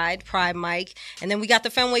for Pride Mike. And then we got the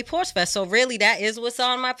Fenway Porch Fest. So really that is what's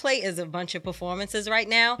on my plate, is a bunch of performances right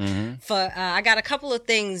now. Mm-hmm. I got a couple of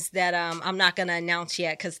things that I'm not going to announce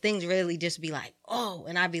yet, because things really just be like, oh,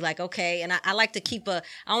 and I'd be like, okay. And I like to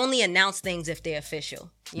I only announce things if they're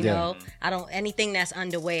official. You know, anything that's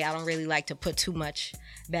underway, I don't really like to put too much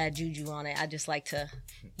bad juju on it. I just like to,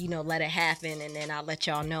 let it happen, and then I'll let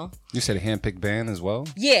y'all know. You said a handpicked band as well?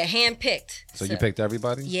 Yeah, handpicked. So you picked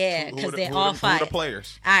everybody? Yeah, because they're all fire. Who are the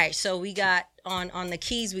players? All right, so we got on the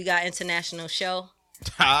keys, we got International Show.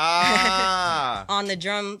 On the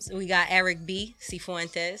drums, we got Eric B.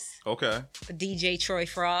 Cifuentes. Okay. DJ Troy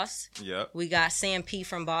Frost. Yep. We got Sam P.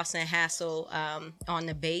 from Boston Hassle on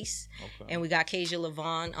the bass. Okay. And we got Kasia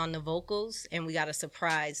Levon on the vocals. And we got a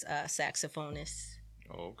surprise saxophonist.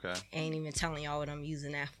 Okay. Ain't even telling y'all what I'm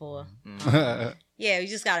using that for. Yeah, we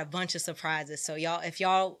just got a bunch of surprises. So if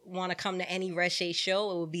y'all want to come to any Red Shade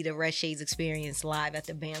show, it would be the Red Shades Experience live at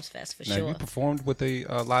the BAMS Fest for sure. Have you performed with a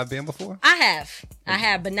live band before? I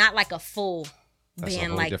have, but not like a full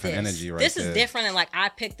band like different this. Energy right this there. Is different, and like I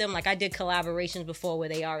picked them. Like I did collaborations before where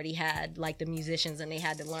they already had like the musicians and they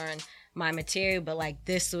had to learn my material. But like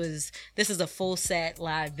this is a full set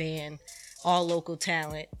live band, all local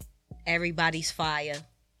talent. Everybody's fire.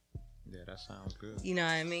 Yeah, that sounds good. You know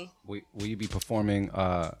what I mean? Will you be performing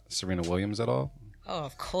Serena Williams at all? Oh,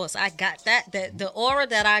 of course. I got that. The aura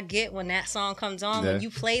that I get when that song comes on, when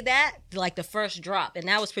you play that, like the first drop. And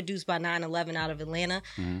that was produced by 911 out of Atlanta.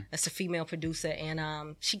 That's a female producer.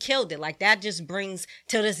 And she killed it. Like that just brings,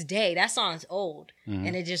 till this day, that song's old.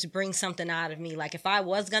 And it just brings something out of me. Like if I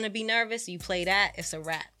was going to be nervous, you play that, it's a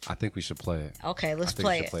wrap. I think we should play it. Okay, let's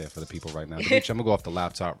play it. I think we should play it for the people right now. Demetri, I'm going to go off the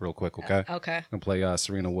laptop real quick, okay? Okay. I'm going to play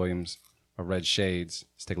Serena Williams, Red Shades.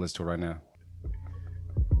 Let's take a listen to it right now.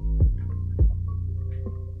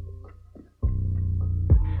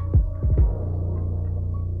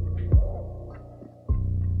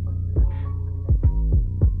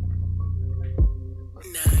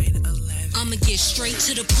 I'ma get straight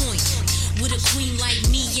to the point. With a queen like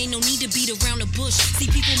me, ain't no need to beat around the bush. See,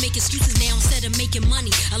 people make excuses now instead of making money.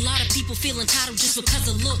 A lot of people feel entitled just because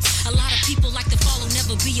of looks. A lot of people like to follow,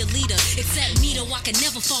 never be a leader. Except me, though, I can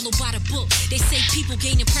never follow by the book. They say people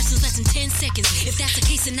gain impressions less than 10 seconds. If that's the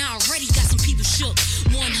case, then I already got some people shook.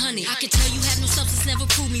 100. I can tell you have no substance, never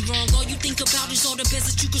prove me wrong. All you think about is all the best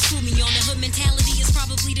that you can screw me on. The hood mentality is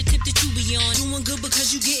probably the tip that you be on. Doing good because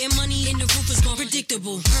you getting money and the roof is gone.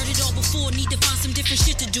 Predictable. Heard it all before, need to find some different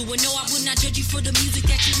shit to do. And no, I would not judge you for the music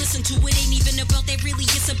that you listen to. It ain't even about that, really,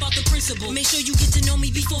 it's about the principle. Make sure you get to know me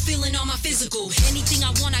before feeling all my physical. Anything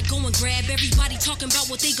I want, I go and grab. Everybody talking about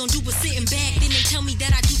what they gon' do but sitting back. Then they tell me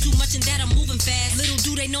that I do too much and that I'm moving fast. Little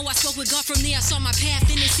do they know I spoke with God, from there I saw my path.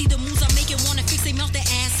 Then they see the moves I'm making, wanna fix they mouth their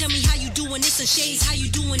ass. Tell me how you doing this and Shades, how you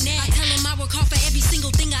doing that. I tell them I work hard for every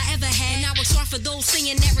single thing I ever had. And I work hard for those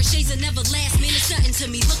saying that Shades will never last. Man, it's nothing to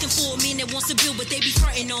me. Looking for a man that wants to build, but they be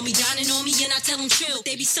fronting on me, dining on me, and I tell them chill.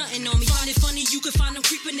 They be stunting on me. Find it funny, you can find them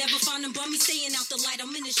creeping, never find them bummy. Staying out the light,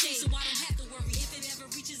 I'm in the shade, so I don't have to worry if it ever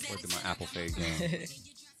reaches that. Worked in my Apple Fade game.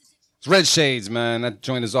 It's Red Shades, man. That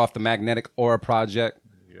joint is off the Magnetic Aura project.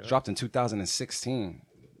 Dropped in 2016.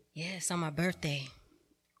 Yeah, it's on my birthday.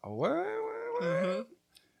 Oh, what? Oh,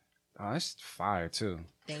 that's fire, too.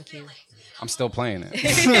 Thank you. I'm still playing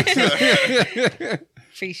it.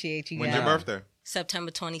 Appreciate you guys. When's your birthday?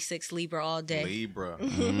 September 26th, Libra all day. Libra.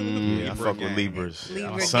 Yeah, I fuck with Libras.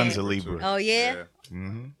 Libra My son's gang. a Libra. Oh, yeah?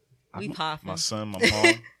 Mm-hmm. We popping. My son, my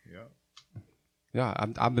mom. Yeah,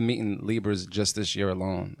 I've been meeting Libras just this year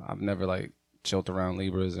alone. I've never, like, chilled around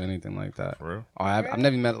Libras or anything like that. For real? Oh, I've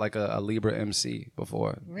never met, like, a Libra MC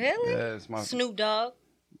before. Really? Yeah, it's my... Snoop Dogg?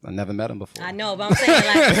 I never met him before. I know, but I'm saying,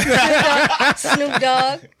 like, Snoop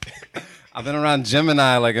Dogg. I've been around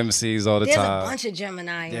Gemini, like, MCs all the There's time. a bunch of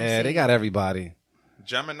Gemini MCs. Yeah, they got everybody.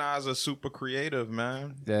 Geminis are super creative,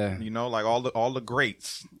 man. Yeah. You know, like all the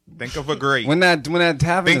greats. Think of a great. When that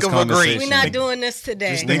having Think this of a great. conversation. We're not doing this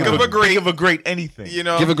today. Just think of a great. Think of a great anything. You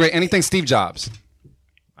know. Give a great anything Steve Jobs.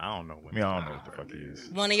 I don't know. I mean, I don't know what the fuck he is.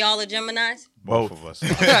 One of y'all are Geminis? Both of us. This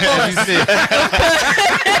is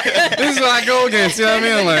what I go against. You know what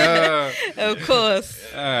I mean? Like, Of course.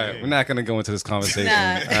 all right, we're not gonna go into this conversation.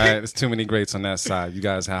 Nah. All right, there's too many greats on that side. You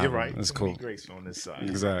guys have You're them. right. It's Too cool. many greats on this side.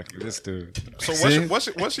 Exactly. This dude. So See?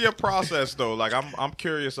 what's your process though? Like I'm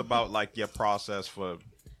curious about like your process for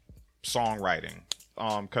songwriting.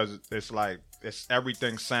 Because it's like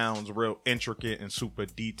everything sounds real intricate and super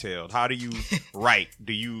detailed. How do you write?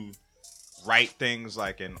 Do you write things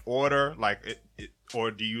like in order, like or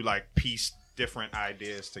do you like piece different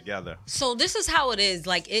ideas together? So this is how it is.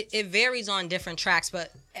 Like it varies on different tracks,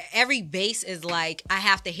 but every bass is like I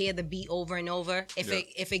have to hear the beat over and over.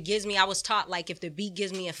 If it gives me, I was taught like if the beat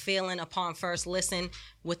gives me a feeling upon first listen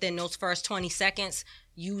within those first 20 seconds,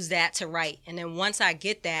 use that to write. And then once I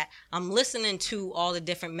get that, I'm listening to all the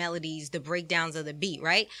different melodies, the breakdowns of the beat,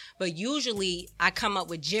 right? But usually I come up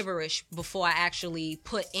with gibberish before I actually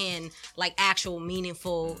put in like actual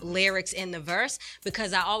meaningful lyrics in the verse,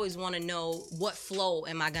 because I always want to know what flow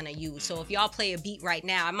am I going to use. So if y'all play a beat right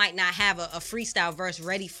now, I might not have a freestyle verse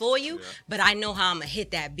ready for you, but I know how I'm going to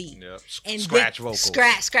hit that beat. And scratch vocals.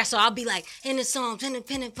 Scratch. So I'll be like, in the song,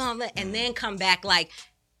 and then come back like,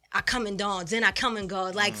 I come and dawns, then I come and go,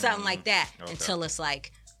 like something like that, until it's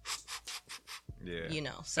like, you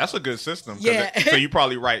know. So. That's a good system. Yeah. So you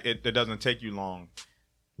probably right. It doesn't take you long.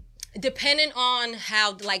 Depending on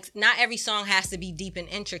how, like, not every song has to be deep and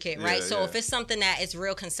intricate, right? So if it's something that is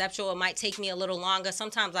real conceptual, it might take me a little longer.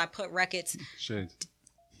 Sometimes I put records. Shit.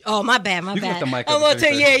 Oh, my bad. You can lift the mic I'm up gonna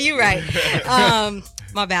tell you, yeah, you're right.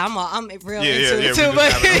 My bad. I'm real into it too, We but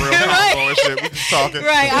just having a real convo and shit. We just talking.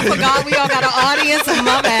 right. I forgot we all got an audience.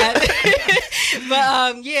 My bad.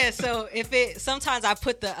 But yeah. So sometimes I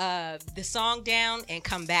put the song down and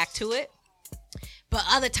come back to it. But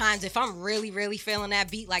other times, if I'm really, really feeling that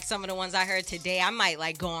beat, like some of the ones I heard today, I might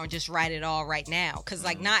like go and just write it all right now. Because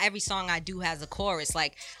like not every song I do has a chorus.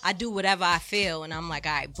 Like I do whatever I feel, and I'm like,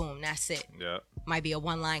 all right, boom, that's it. Yeah. Might be a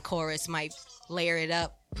one-line chorus, might layer it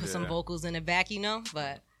up, put some vocals in the back, you know.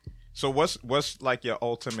 But so what's like your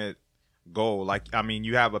ultimate goal? Like, I mean,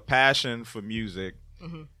 you have a passion for music.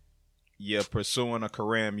 Mm-hmm. You're pursuing a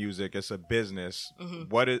career in music. It's a business.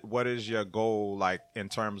 Mm-hmm. What is your goal like in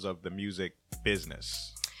terms of the music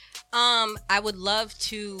business? I would love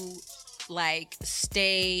to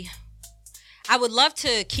I would love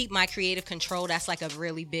to keep my creative control. That's like a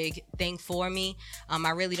really big thing for me.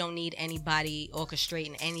 I really don't need anybody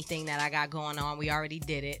orchestrating anything that I got going on. We already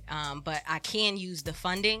did it. But I can use the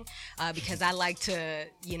funding because I like to,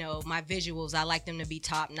 my visuals, I like them to be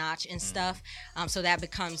top notch and stuff. So that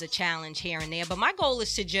becomes a challenge here and there. But my goal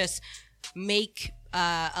is to just make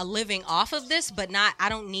a living off of this, but I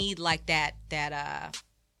don't need like that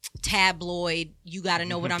tabloid, you got to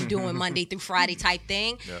know what I'm doing Monday through Friday type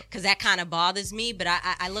thing, because that kind of bothers me. But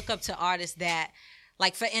I look up to artists that,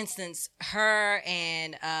 like, for instance, her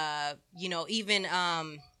and even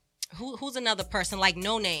who's another person, like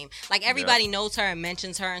No Name, like everybody knows her and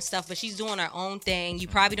mentions her and stuff, but she's doing her own thing. You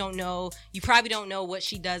probably don't know what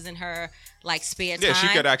she does in her like spare time. Yeah, she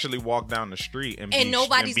could actually walk down the street and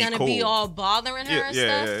nobody's gonna be all bothering her and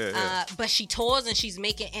stuff. Yeah. But she tours and she's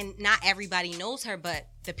making, and not everybody knows her, but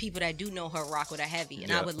the people that do know her rock with her heavy,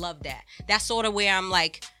 and I would love that. That's sort of where I'm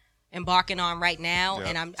like embarking on right now,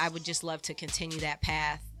 and I would just love to continue that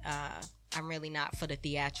path. I'm really not for the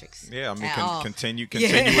theatrics. Yeah, I mean, continue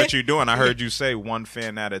what you're doing. I heard you say one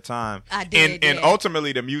fan at a time. I did, and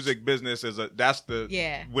ultimately the music business that's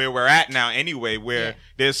where we're at now anyway, where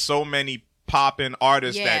there's so many popping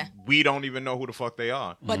artists that we don't even know who the fuck they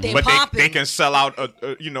are. But they can sell out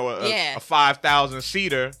a 5,000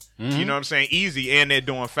 seater, you know what I'm saying, easy, and they're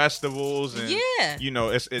doing festivals and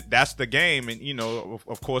that's the game. And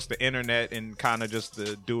of course the internet and kind of just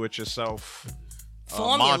the do it yourself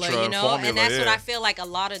formula, formula, and that's what I feel like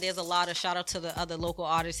there's a lot of shout out to the other local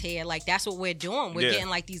artists here. Like that's what we're doing. We're getting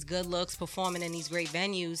like these good looks, performing in these great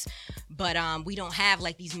venues, but we don't have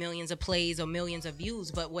like these millions of plays or millions of views.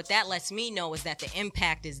 But what that lets me know is that the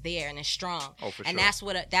impact is there and it's strong. Oh, for and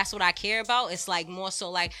sure. that's what I care about. It's like more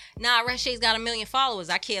so like, nah, Red Shay's got 1 million followers.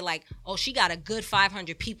 I care like, oh, she got a good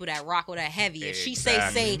 500 people that rock with her heavy. If she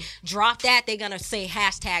say drop that, they're gonna say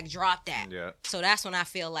hashtag drop that. Yeah. So that's when I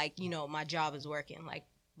feel like my job is working. Like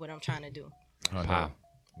what I'm trying to do. Wow.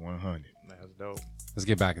 100. That's dope. Let's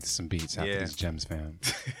get back into some beats after these gems, fam.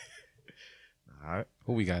 All right.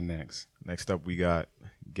 Who we got next? Next up, we got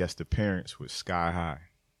guest appearance with Sky High.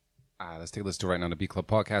 All right, let's take a listen to right now on the Beat Club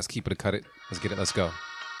Podcast. Keep it or cut it. Let's get it. Let's go.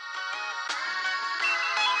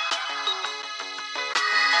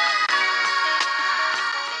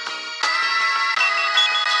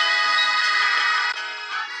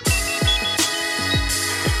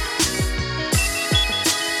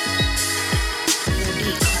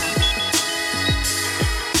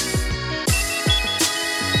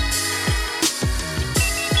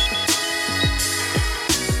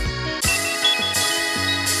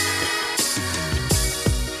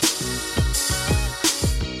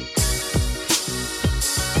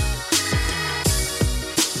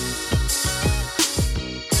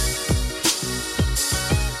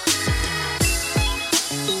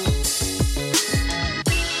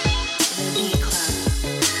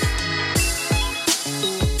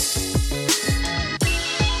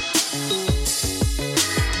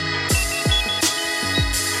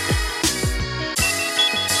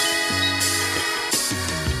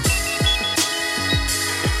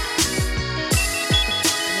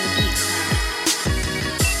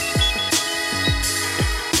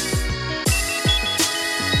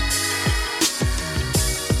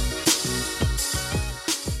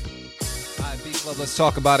 Let's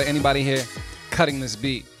talk about it. Anybody here cutting this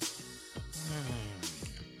beat?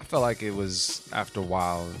 I felt like it was after a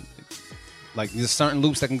while. Like there's certain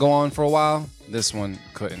loops that can go on for a while. This one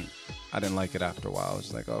couldn't. I didn't like it after a while. I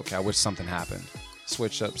was like, okay, I wish something happened.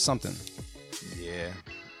 Switch up something.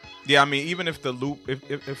 Yeah, I mean, even if the loop, if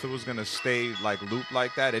it was gonna stay like loop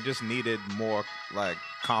like that, it just needed more like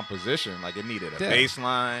composition. Like it needed a bass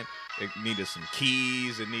line, it needed some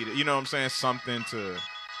keys, it needed, you know what I'm saying, something to.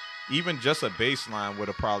 Even just a bass line would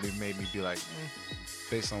have probably made me be like,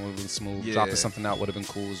 Bass line would have been smooth. Yeah. Dropping something out would have been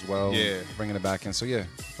cool as well. Yeah, bringing it back in. So yeah,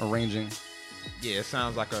 arranging. Yeah, it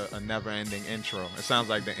sounds like a never-ending intro. It sounds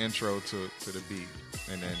like the intro to the beat,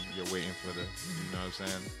 and then you're waiting for the, you know what I'm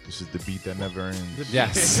saying? This is the beat that never ends.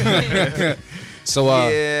 Yes. So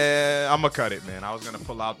yeah, I'm gonna cut it, man. I was gonna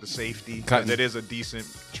pull out the safety because it is a decent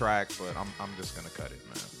track, but I'm just gonna cut it,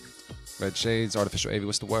 man. Red Shades, Artificial AV.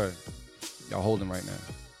 What's the word? Y'all holding right now?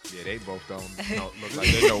 Yeah, they both don't look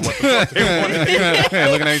like they know what the fuck they want to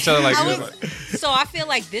do. Looking at each other like. So I feel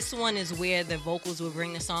like this one is where the vocals will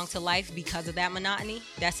bring the song to life because of that monotony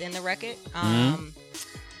that's in the record.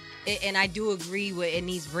 And I do agree with it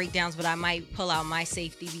needs breakdowns, but I might pull out my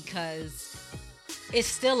safety because it's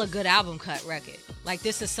still a good album cut record. Like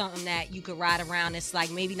this is something that you could ride around. It's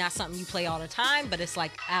like maybe not something you play all the time, but it's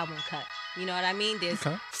like album cut. You know what I mean? There's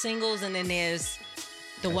singles and then there's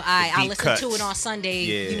I listen cuts. to it on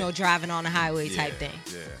Sunday, you know, driving on the highway type thing.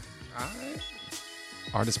 Yeah. All right.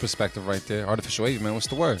 Artist perspective right there. Artificial AV, man. What's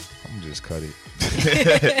the word? I'm just cut it.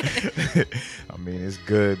 I mean, it's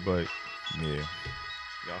good, but yeah.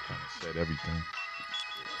 Y'all kind of said everything.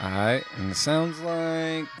 All right. And it sounds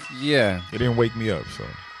like, yeah. It didn't wake me up, so.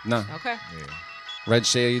 No. Okay. Yeah. Red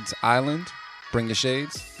Shades Island. Bring your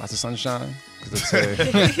shades. Lots of sunshine.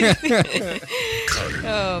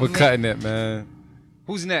 We're cutting it, man.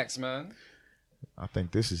 Who's next, man? I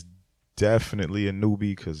think this is definitely a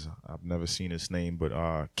newbie because I've never seen his name, but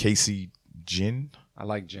Casey Jin. I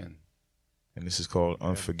like Jin. And this is called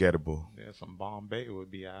Unforgettable. Yeah, some Bombay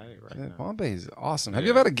would be all right Yeah, now. Bombay is awesome. Have you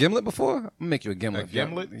ever had a gimlet before? I'm gonna make you a gimlet. A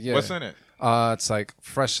gimlet? Yeah. What's in it? It's like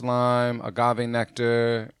fresh lime, agave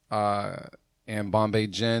nectar, and Bombay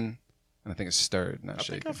gin, and I think it's stirred, not I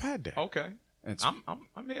shaken. think I've had that. Okay. It's, I'm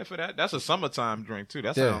here for that. That's a summertime drink too.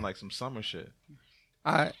 That sounds like some summer shit.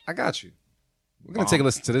 I got you. We're gonna take a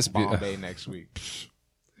listen to this. Bombay next week.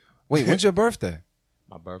 Wait, when's your birthday?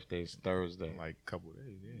 My birthday's Thursday. Like a couple of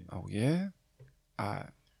days, yeah. Oh yeah.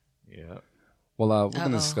 Yeah. Well, we're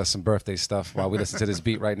gonna discuss some birthday stuff while we listen to this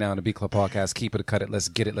beat right now on the Beat Club Podcast. Keep it or cut it. Let's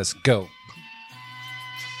get it. Let's go.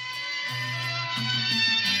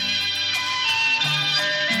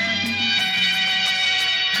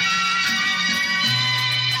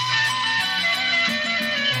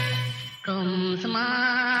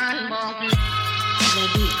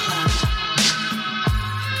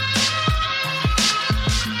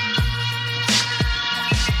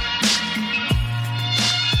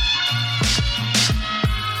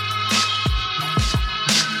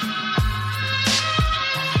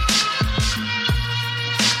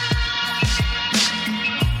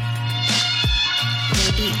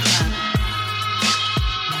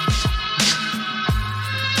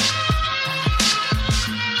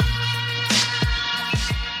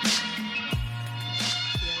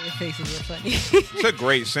 It's a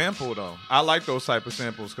great sample though. I like those type of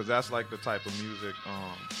samples because that's like the type of music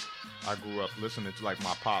I grew up listening to. Like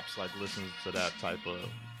my pops like listens to that type of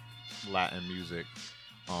Latin music.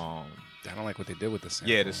 I don't like what they did with the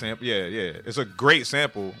sample. Yeah, the sample. Yeah. It's a great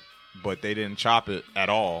sample, but they didn't chop it at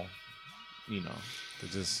all. You know, they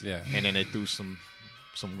just and then they threw some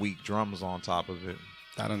weak drums on top of it.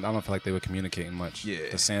 I don't feel like they were communicating much.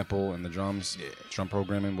 Yeah. The sample and the drums, drum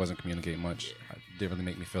programming wasn't communicating much. It didn't really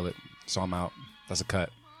make me feel it. So I'm out. That's a cut.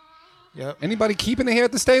 Yep. Anybody keeping it here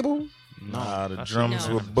at the stable? Nah, the drums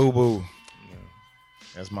were boo-boo.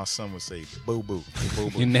 Yeah. As my son would say, boo-boo.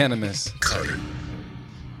 Boo-boo. Unanimous. All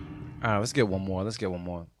right, let's get one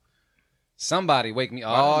more. Somebody wake me.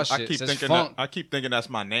 Oh, shit. I keep thinking that's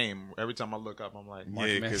my name. Every time I look up, I'm like,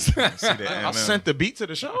 yeah, because see the I sent the beat to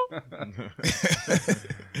the show.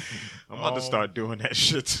 I'm about to start doing that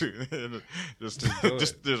shit too.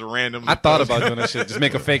 just random. I thought about doing that shit. Just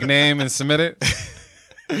make a fake name and submit it,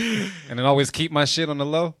 and then always keep my shit on the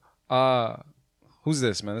low. Who's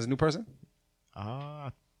this, man? This is a new person?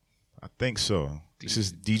 I think so. This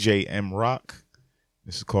is DJ M Rock.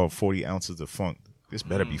 This is called 40 Ounces of Funk. This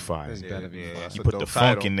better be fire. This better be fire. You put the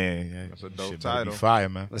funk in there. That's a dope shit title. Be fire,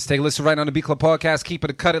 man. Let's take a listen right now on the Beat Club Podcast. Keep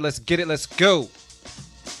it or cut it. Let's get it. Let's go.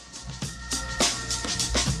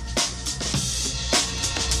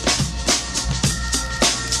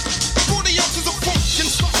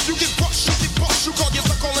 You get brushed, you get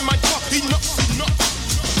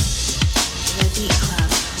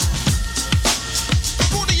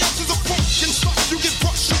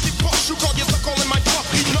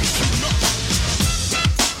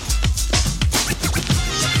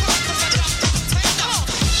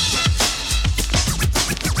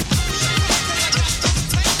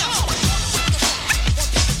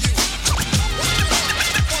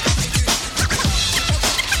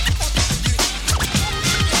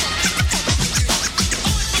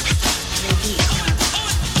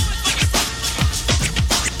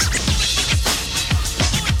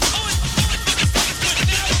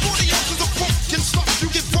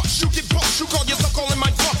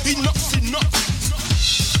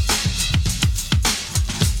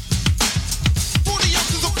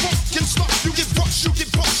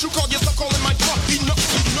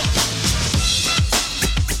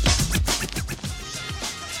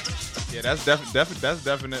Yeah, that's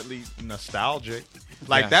definitely nostalgic.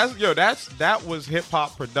 Like that was hip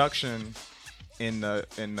hop production in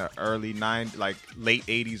the early '90s, like late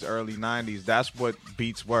 '80s, early '90s. That's what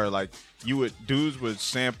beats were. Like dudes would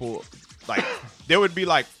sample, like there would be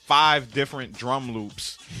like 5 different drum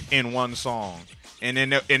loops in one song. And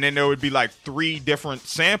then there would be like 3 different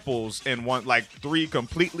samples in one, like 3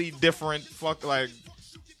 completely different like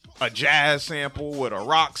a jazz sample with a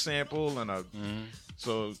rock sample and a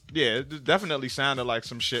so yeah, it definitely sounded like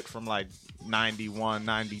some shit from like 91,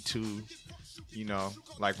 92, you know,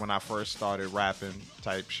 like when I first started rapping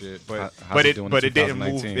type shit. But it didn't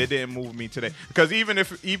move me today. Because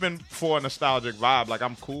even for a nostalgic vibe, like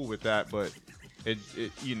I'm cool with that, but it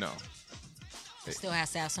you know. It still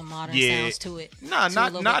has to have some modern sounds to it. Nah,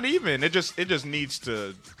 not even. It just needs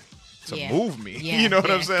to move me. Yeah, you know what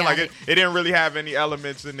I'm saying? Like it didn't really have any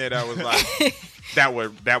elements in there that was like that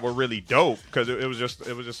were really dope, because it was just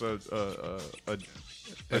it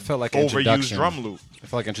felt like overused drum loop. It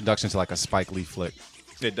felt like introduction to like a Spike Lee flick.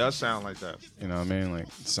 It does sound like that. You know what I mean? Like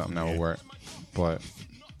something that would work, but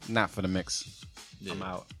not for the mix. Yeah. I'm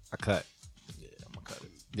out. I cut.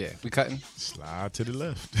 Yeah, we cutting. Slide to the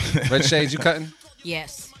left. Red Shades, you cutting?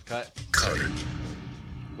 Yes. Cut.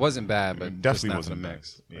 Wasn't bad, but definitely wasn't wasn't the bad.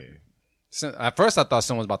 mix. Yeah. So, at first, I thought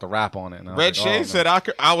someone was about to rap on it. And Red Shades said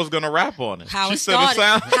I was gonna rap on it. How it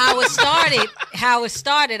started.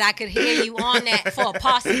 I could hear you on that for a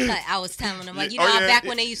posse cut. I was telling them, like, back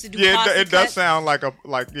when they used to do posse it does cuts. sound like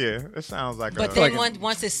it sounds like. But then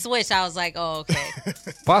once it switched, I was like, oh, okay.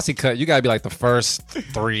 Posse cut, you gotta be like the first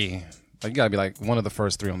 3. Like you gotta be like one of the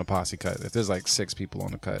first 3 on the posse cut. If there's like 6 people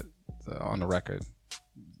on the cut on the record,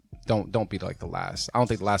 don't be like the last. I don't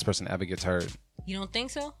think the last person ever gets heard. You don't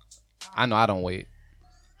think so? I know I don't wait.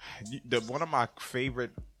 One of my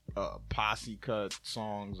favorite posse cut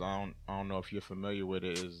songs, I don't know if you're familiar with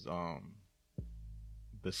it, is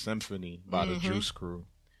The Symphony by the Juice Crew.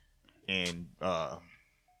 And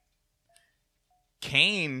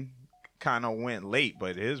Kane kind of went late,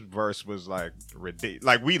 but his verse was like ridiculous.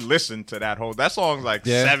 Like we listened to that song's like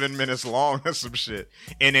 7 minutes long or some shit.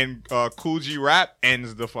 And then Kool G Rap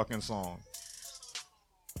ends the fucking song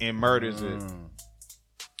and murders it.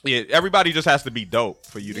 Yeah, everybody just has to be dope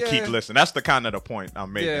for you to keep listening. That's the kind of the point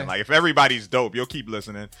I'm making. Yeah. Like if everybody's dope, you'll keep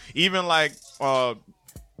listening. Even like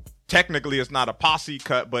technically it's not a posse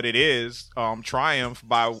cut, but it is Triumph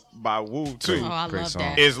by Wu too. Oh, I love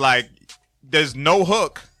that. Is like there's no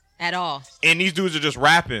hook at all, and these dudes are just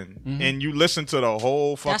rapping, and you listen to the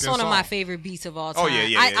whole fucking That's one song. of my favorite beats of all time. Oh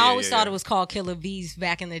yeah. I always thought it was called Killer Bees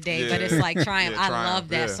back in the day, but it's like Triumph. I love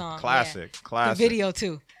that song. Classic. The video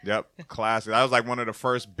too. Yep, classic. That was like one of the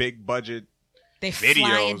first big budget videos.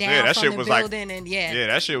 Flying down that from shit the was building like, and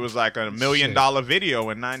that shit was like $1 million video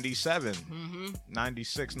in 97,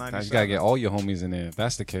 96, 97. Now you gotta get all your homies in there. If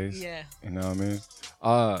that's the case, you know what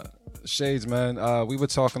I mean. Shades, man. We were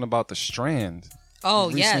talking about the Strand.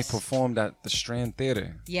 Oh, recently performed at the Strand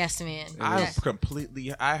Theater. Yes, man.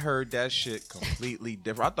 I heard that shit completely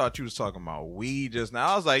different. I thought you was talking about weed just now.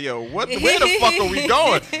 I was like, yo, where the fuck are we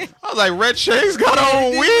going? I was like, Red Shades got her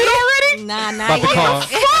own weed already? Nah, not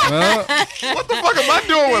yet. What the fuck am I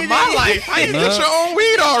doing with my life? How you get your own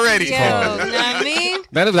weed already? Yo, know what I mean?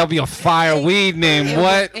 That'll be a fire weed name.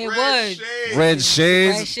 What? It would. Red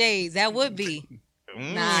Shades? Red Shades. That would be.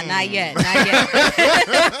 Nah, not yet.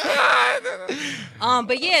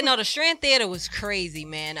 But yeah, no, the Strand Theater was crazy,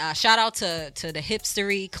 man. Shout out to the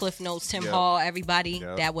Hipstery, Cliff Notes, Tim Hall, everybody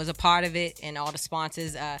that was a part of it, and all the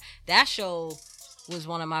sponsors. That show was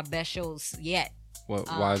one of my best shows yet.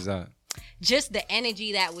 Why is that? Just the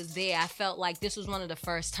energy that was there. I felt like this was one of the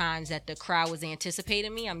first times that the crowd was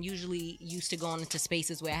anticipating me. I'm usually used to going into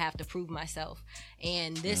spaces where I have to prove myself.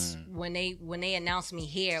 And this, when they announced me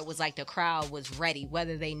here, it was like the crowd was ready,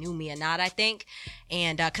 whether they knew me or not, I think.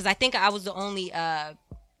 And because I think I was the only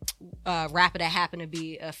rapper that happened to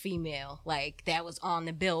be a female, like that was on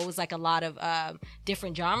the bill. It was like a lot of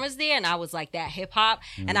different genres there, and I was like that hip hop.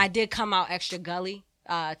 And I did come out extra gully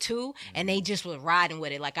too, and they just were riding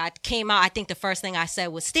with it. Like I came out, I think the first thing I said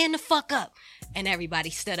was stand the fuck up, and everybody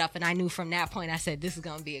stood up, and I knew from that point I said this is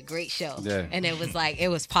gonna be a great show. And it was like, it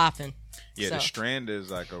was popping. The Strand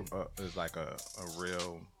is like a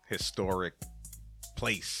real historic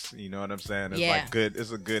place, you know what I'm saying? It's like good,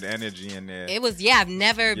 it's a good energy in there. It was I've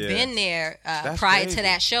never been there prior to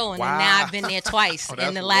that show, and then now I've been there twice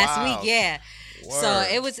in the last week. Word. So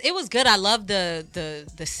it was good. I loved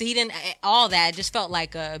the seating, all that. It just felt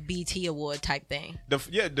like a BT award type thing.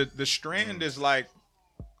 The Strand is like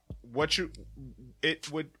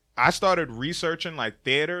I started researching like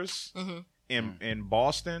theaters in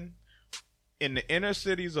Boston, in the inner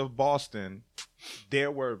cities of Boston,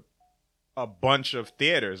 there were a bunch of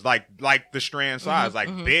theaters, like the Strand size, like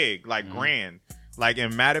big, like grand. Like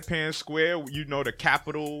in Mattapan Square, you know the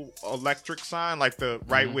Capitol Electric sign, like the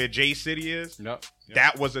right where J City is? Yep.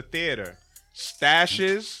 That was a theater.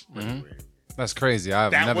 Stashes. That's crazy.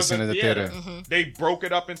 I've never seen it in the theater. They broke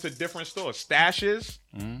it up into different stores. Stashes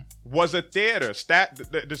was a theater.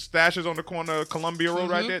 The Stashes on the corner of Columbia Road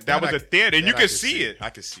right there, that was a theater. And you could see it. I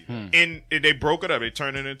could see that. And they broke it up. They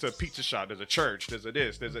turned it into a pizza shop. There's a church. There's a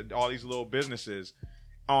this. There's all these little businesses.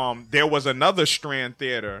 There was another Strand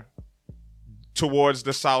theater towards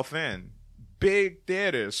the south end. Big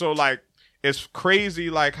theaters. So, like, it's crazy,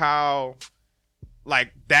 like, how...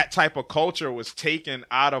 like that type of culture was taken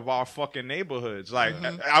out of our fucking neighborhoods. Like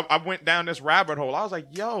I went down this rabbit hole. I was like,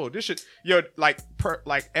 yo, this shit, like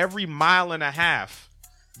every mile and a half,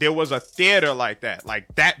 there was a theater like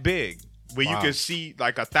that big, where you could see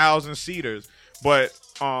like 1,000 seaters. But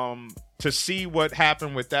to see what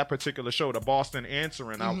happened with that particular show, the Boston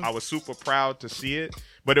Answering, I was super proud to see it.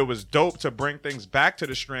 But it was dope to bring things back to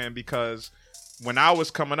the Strand, because when I was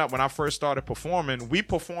coming up, when I first started performing, we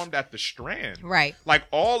performed at the Strand. Right. Like,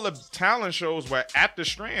 all the talent shows were at the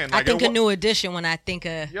Strand. Like, I think a New Edition, when I think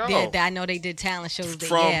of I know they did talent shows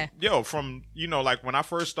there. From, like, when I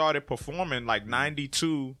first started performing, like,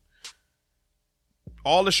 92,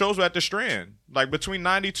 all the shows were at the Strand. Like, between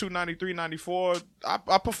 92, 93, 94,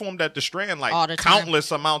 I performed at the Strand, like,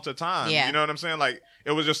 countless amounts of times. Yeah. You know what I'm saying? Like,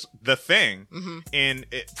 it was just the thing. And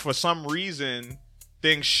for some reason...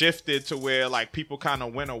 things shifted to where like people kind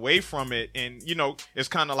of went away from it, and it's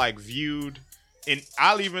kind of like viewed, and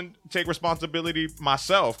I'll even take responsibility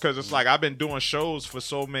myself, because it's like I've been doing shows for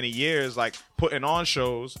so many years, like putting on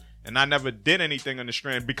shows, and I never did anything on the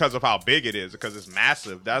Strand because of how big it is, because it's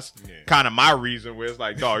massive. That's kind of my reason, where it's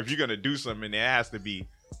like, dog, if you're gonna do something, it has to be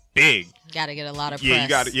big. Gotta get a lot of press. You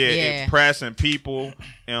gotta press and people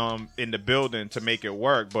in the building to make it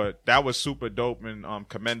work. But that was super dope and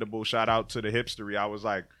commendable. Shout out to the hipstery. I was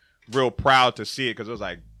like real proud to see it, because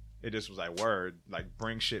it just was like, word, like,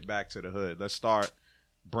 bring shit back to the hood. Let's start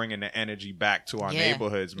bringing the energy back to our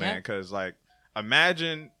neighborhoods, man. Because like,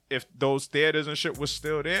 imagine if those theaters and shit was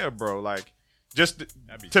still there, bro. Like, just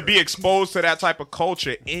to be exposed to that type of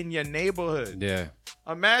culture in your neighborhood. Yeah.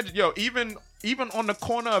 Imagine, even on the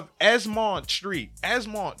corner of Esmond Street, that's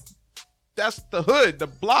the hood, the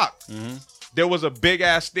block. There was a big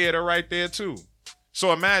ass theater right there too.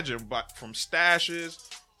 So imagine, but from Stashes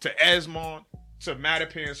to Esmond to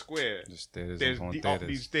Mattapan Square, there's all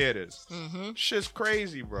these theaters. Shit's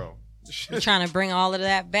crazy, bro. We're trying to bring all of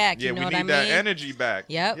that back. You know what I mean? We need that energy back.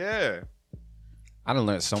 Yep. Yeah. I done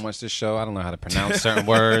learned so much this show. I don't know how to pronounce certain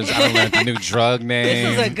words. I done learned the new drug name.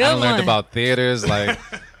 This is a good I done learned one. about theaters. Like,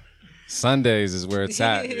 Sundays is where it's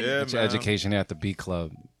at. Yeah, Get your man. education at the Beat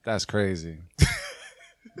Club. That's crazy.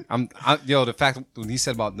 The fact when he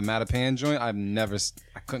said about the Mattapan joint, I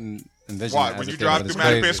couldn't envision that. When you drive through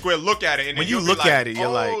Mattapan Square, look at it, and when then you you'll look be like, at it, you're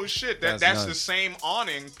like, oh shit, that's nuts. the same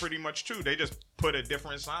awning pretty much too. They just put a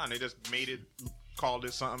different sign. They just called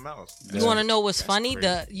it something else. You want to know what's funny?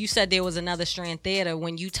 You said there was another Strand theater.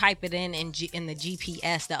 When you type it in the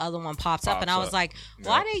GPS, the other one pops up, and I was like,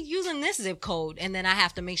 why are they using this zip code? And then I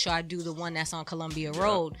have to make sure I do the one that's on Columbia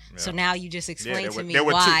Road. So now you just explained to me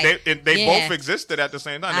why. They both existed at the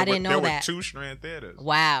same time. I didn't know that. There were two Strand theaters.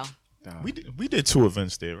 Wow. We did 2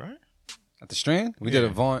 events there, right? At the Strand, we did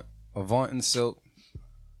Avant and Silk.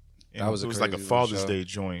 And it was like a Father's Day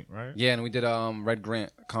joint, right? Yeah, and we did Red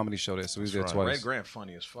Grant comedy show there, so we did it twice. Red Grant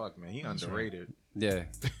funny as fuck, man. He underrated. Yeah,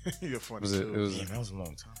 You're funny Damn, that was a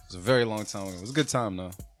long time. It was a very long time. It was a good time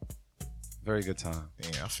though. Very good time.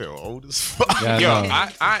 Damn, I feel old as fuck. Yeah, Yo, no.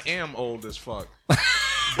 I am old as fuck.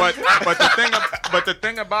 but the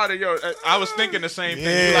thing about it, I was thinking the same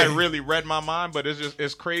thing. You like really read my mind, but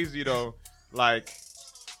it's crazy though. Like,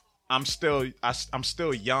 I'm still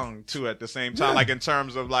young too at the same time. Like, in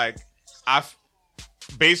terms of like,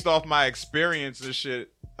 based off my experience and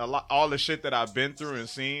shit, all the shit that I've been through and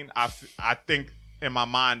seen, I think in my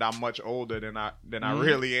mind I'm much older than I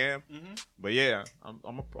really am. But yeah,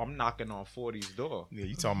 I'm knocking on 40's door. Yeah,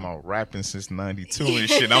 you talking about rapping since '92 and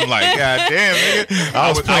shit. I'm like, god damn, nigga. I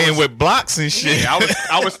was playing with blocks and shit. Yeah,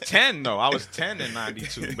 I was 10 though. I was 10 in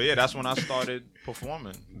 '92. But yeah, that's when I started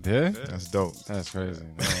performing. Yeah? That's dope. That's crazy.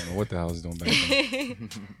 I don't know what the hell I was doing back then.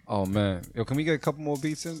 Oh man, yo, can we get a couple more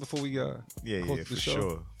beats in before we Yeah, close the for show?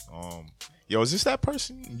 sure. Yo, is this that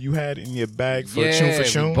person you had in your bag for Yeah, Tune for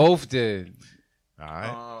Tune? we both did. All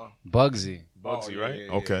right. Bugsy. Bugsy, right?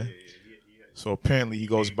 Okay. So apparently he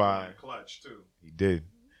goes by. Clutch too. He did.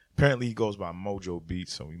 Apparently he goes by Mojo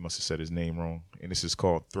Beats, so we must have said his name wrong. And this is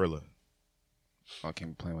called Thriller. Oh, I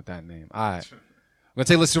can't be playing with that name. All right. We're going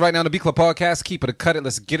to take a listen right now to Beat Club Podcast. Keep it or cut it.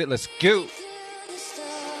 Let's get it. Let's go.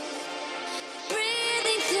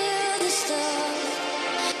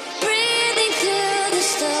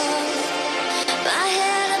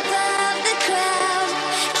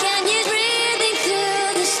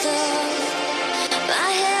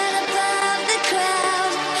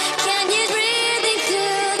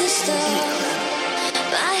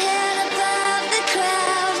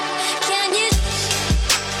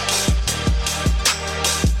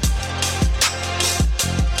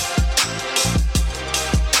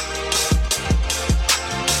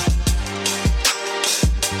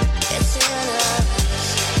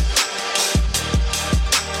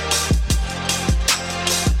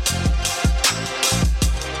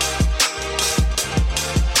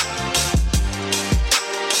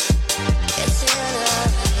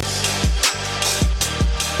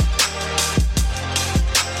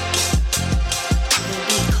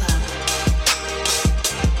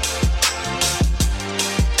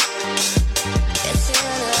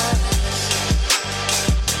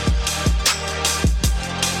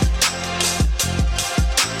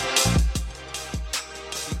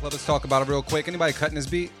 Let's talk about it real quick. Anybody cutting this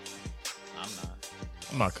beat?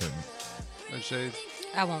 I'm not cutting. Shades?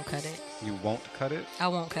 I won't cut it. You won't cut it? I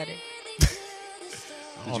won't cut it.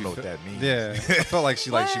 I don't know what that means. Yeah, I felt like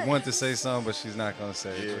she wanted to say something, but she's not gonna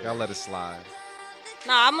say it. Like, I'll let it slide.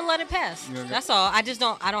 Nah, I'm gonna let it pass. That's all. I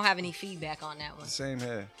don't have any feedback on that one. Same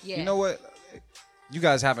here. Yeah. You know what? You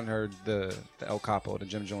guys haven't heard the El Capo, the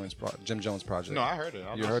Jim Jones project. No, I heard it.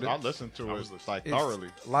 You heard it? I listened to it thoroughly.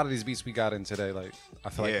 A lot of these beats we got in today, like I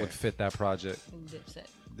feel like would fit that project. Dipset.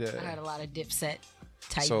 Yeah. I heard a lot of Dipset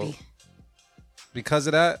type So beat. because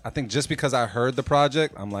of that, I think just because I heard the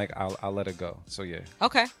project, I'm like I'll let it go. So yeah.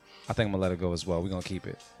 Okay. I think I'm gonna let it go as well. We're gonna keep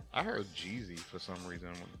it. I heard Jeezy for some reason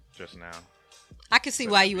just now. I can see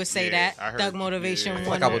why you would say I that. heard- Thug Motivation. yeah.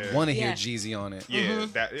 Like I would want to hear Yeah. Jeezy on it.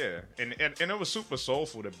 Yeah, and it was super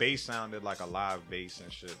soulful. The bass sounded like a live bass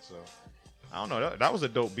and shit. So I don't know. That was a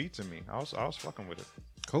dope beat to me. I was fucking with it.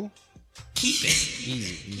 Cool. Keep it.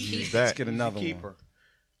 Easy. Use Let's that. get another Keeper.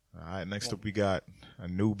 one. All right, next up we got a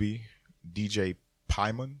newbie, DJ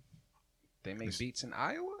Pyman. They make beats in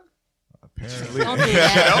Iowa? Apparently. Don't do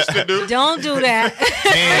that. Don't do that.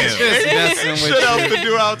 Damn. Shit else to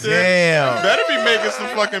do out there. Damn. Better be making some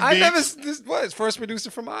fucking beats. I never. This what? First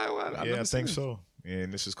producer from Iowa? Yeah, I think so.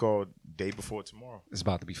 And this is called Day Before Tomorrow. It's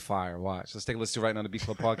about to be fire. Watch. Let's take a listen to right now the Beat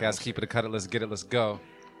Club Podcast. Keep it or cut it. Let's get it. Let's go.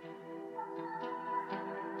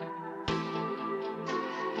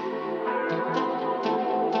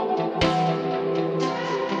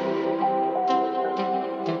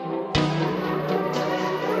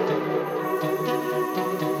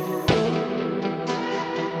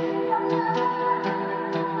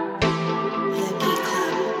 The Beat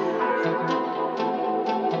Club.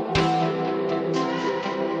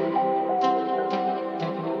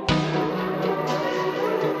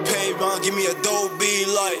 Payron, give me a dope beat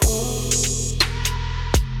like.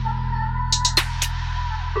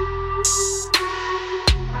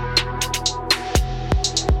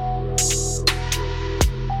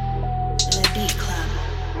 The Beat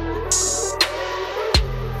Club.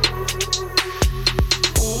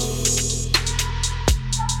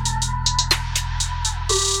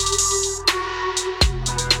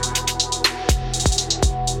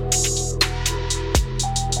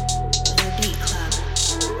 The Beat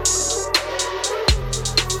Club.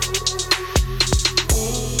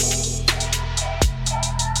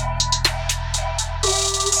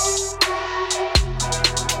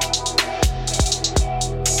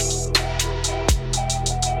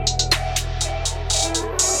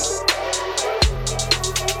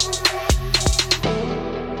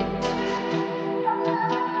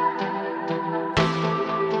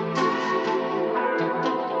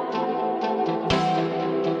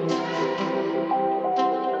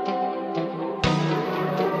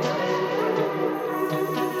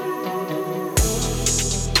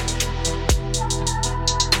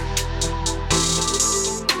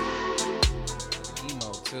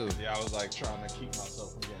 Emo too. Yeah, I was like trying to keep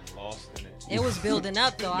myself from getting lost in it. It was building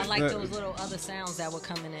up though. I like those little other sounds that were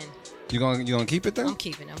coming in. You gonna keep it then? I'm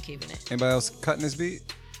keeping it. Anybody else cutting this beat?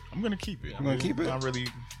 I'm gonna keep it. You gonna keep it? Not really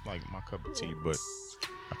like my cup of tea, but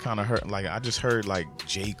I kind of heard I just heard like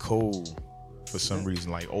J. Cole for some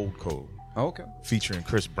reason, like old Cole Oh, okay. featuring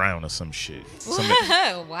Chris Brown or some shit.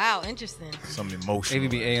 Wow, interesting. Some emotional.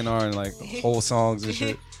 ABB A&R and like whole songs and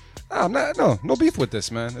shit. No beef with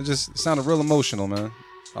this, man. It just sounded real emotional, man.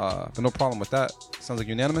 But no problem with that. Sounds like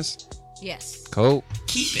unanimous. Yes. Cool.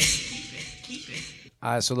 Keep it.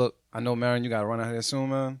 All right, so look, I know, Marin, you got to run out here soon,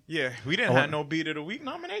 man. Yeah, we didn't have no Beat of the Week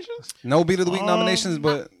nominations. No Beat of the Week nominations,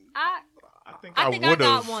 but I think I I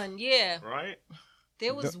got one. Yeah, right.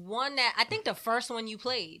 There was one that I think the first one you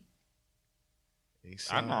played.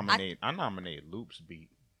 I nominate Loop's beat.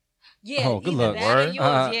 Yeah. Oh, good luck. That or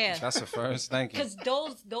yours, yeah. That's the first. Thank you. Because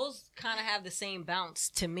those kind of have the same bounce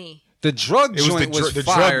to me. The drug joint was the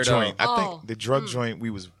fire, drug joint. though. I think the drug joint we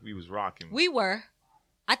was rocking. We were.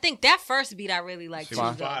 I think that first beat I really liked too.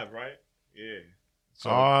 5, right? Yeah. So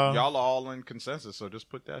y'all are all in consensus. So just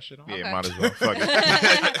put that shit on. Yeah, Okay. might as well. Fuck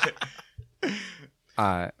it. All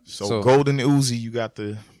right. So Golden Uzi, you got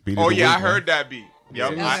the beat. Oh of the yeah, week, I heard that beat.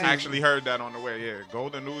 Yep, Yeah. I actually heard that on the way. Yeah,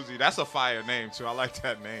 Golden Uzi. That's a fire name too. I like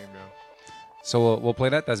that name, yo. So we'll play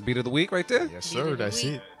that. That's Beat of the Week right there? Yes, Beat of sir. the That's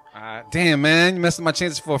week. it. Damn, man. You messed up my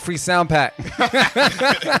chances for a free sound pack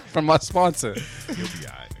from our sponsor. You'll be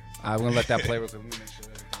all right. All right, we're going to let that play real quick. Make sure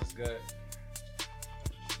everything's good.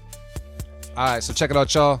 All right, so check it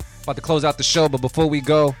out, y'all. About to close out the show, but before we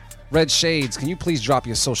go, Red Shades, can you please drop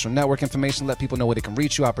your social network information? Let people know where they can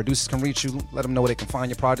reach you. Our producers can reach you. Let them know where they can find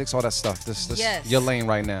your projects, all that stuff. This Yes. your lane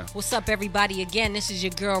right now. What's up, everybody? Again, this is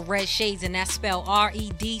your girl Red Shades, and that's spelled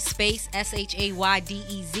RED space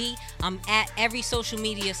SHAYDEZ. I'm at every social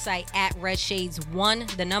media site at Red Shades 1,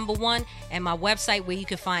 the number 1, and my website where you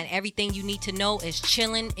can find everything you need to know is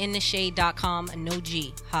chillingintheshade.com. No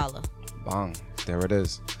G. Holla. Bang. There it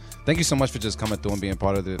is. Thank you so much for just coming through and being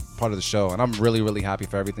part of the show. And I'm really, really happy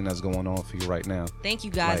for everything that's going on for you right now. Thank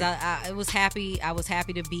you, guys. Like- I was happy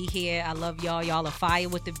to be here. I love y'all. Y'all are fire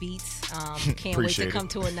with the beats. Can't wait Appreciate to it. come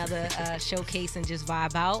to another showcase and just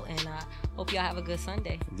vibe out. And hope y'all have a good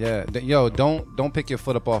Sunday. Yeah. Yo, don't pick your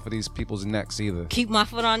foot up off of these people's necks either. Keep my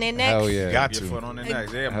foot on their neck. Hell yeah. Got Your to. foot on the neck.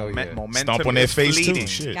 Yeah, Hell yeah. momentum Stomp on their is face fleeting. too.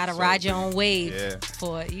 Shit. Gotta ride your own wave Yeah.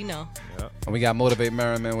 for, And we got Motivate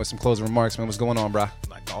Marin, man, with some closing remarks, man. What's going on, brah?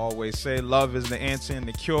 Like I always say, love is the answer and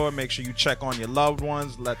the cure. Make sure you check on your loved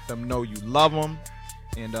ones. Let them know you love them.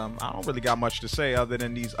 And I don't really got much to say other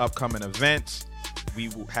than these upcoming events. We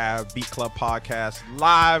will have Beat Club Podcast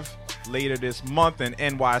live later this month in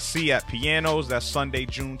NYC at Pianos. That's Sunday,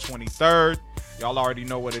 June 23rd. Y'all already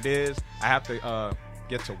know what it is. I have to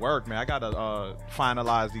get to work, man. I got to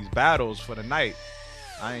finalize these battles for the night.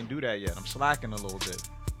 I ain't do that yet. I'm slacking a little bit.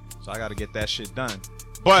 So I got to get that shit done.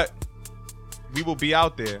 But we will be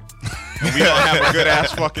out there. And we gonna have a good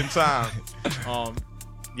ass fucking time.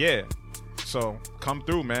 Yeah. So come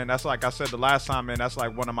through, man. That's like I said the last time, man. That's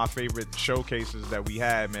like one of my favorite showcases that we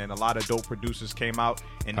had, man. A lot of dope producers came out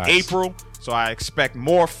in April. So I expect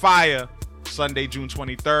more fire Sunday, June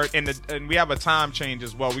 23rd. And we have a time change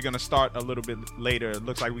as well. We're gonna start a little bit later. It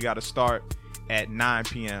looks like we gotta start at 9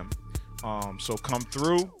 p.m. So come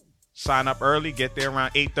through, sign up early, get there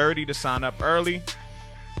around 8:30 to sign up early.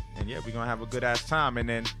 And yeah, we're gonna have a good ass time. And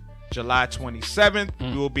then July 27th,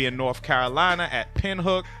 we will be in North Carolina at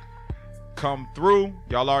Pinhook. Come through.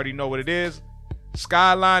 Y'all already know what it is.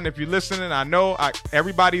 Skyline, if you're listening, I know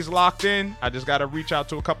everybody's locked in. I just gotta reach out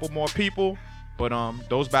to a couple more people. But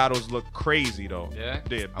those battles look crazy though. Yeah?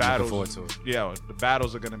 Battles, I'm looking forward to it. Yeah, the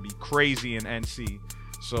battles are gonna be crazy in NC.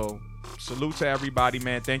 So salute to everybody,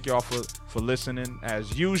 man. Thank y'all for listening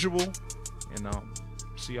as usual. And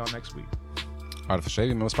see y'all next week. All right, for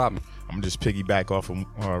Shady, man, what's poppin'? I'm just piggyback off of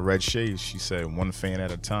Red Shades. She said one fan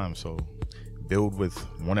at a time. So build with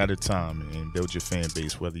one at a time and build your fan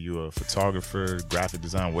base, whether you're a photographer, graphic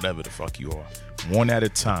design, whatever the fuck you are. One at a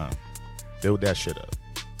time. Build that shit up.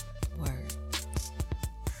 Word.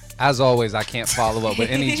 As always, I can't follow up with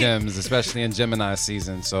any gems, especially in Gemini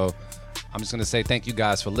season. So I'm just going to say thank you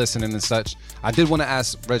guys for listening and such. I did want to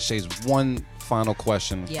ask Red Shades one final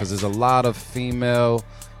question because there's a lot of female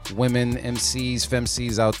women MCs,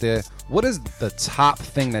 Femcees out there. What is the top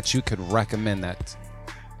thing that you could recommend that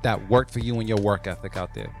worked for you and your work ethic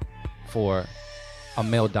out there for a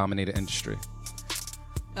male-dominated industry?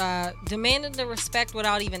 Demanding the respect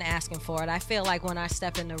without even asking for it. I feel like when I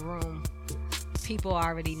step in the room, people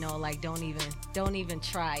already know, like, don't even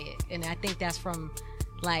try it. And I think that's from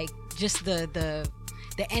like just the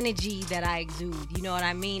energy that I exude. You know what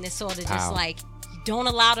I mean? It's sort of just like, don't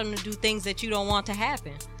allow them to do things that you don't want to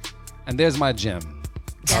happen. And there's my gem.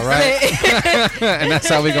 All right? And that's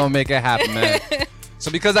how we're going to make it happen, man. So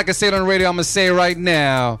because I can say it on the radio, I'm going to say it right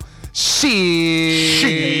now. We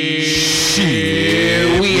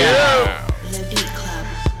out.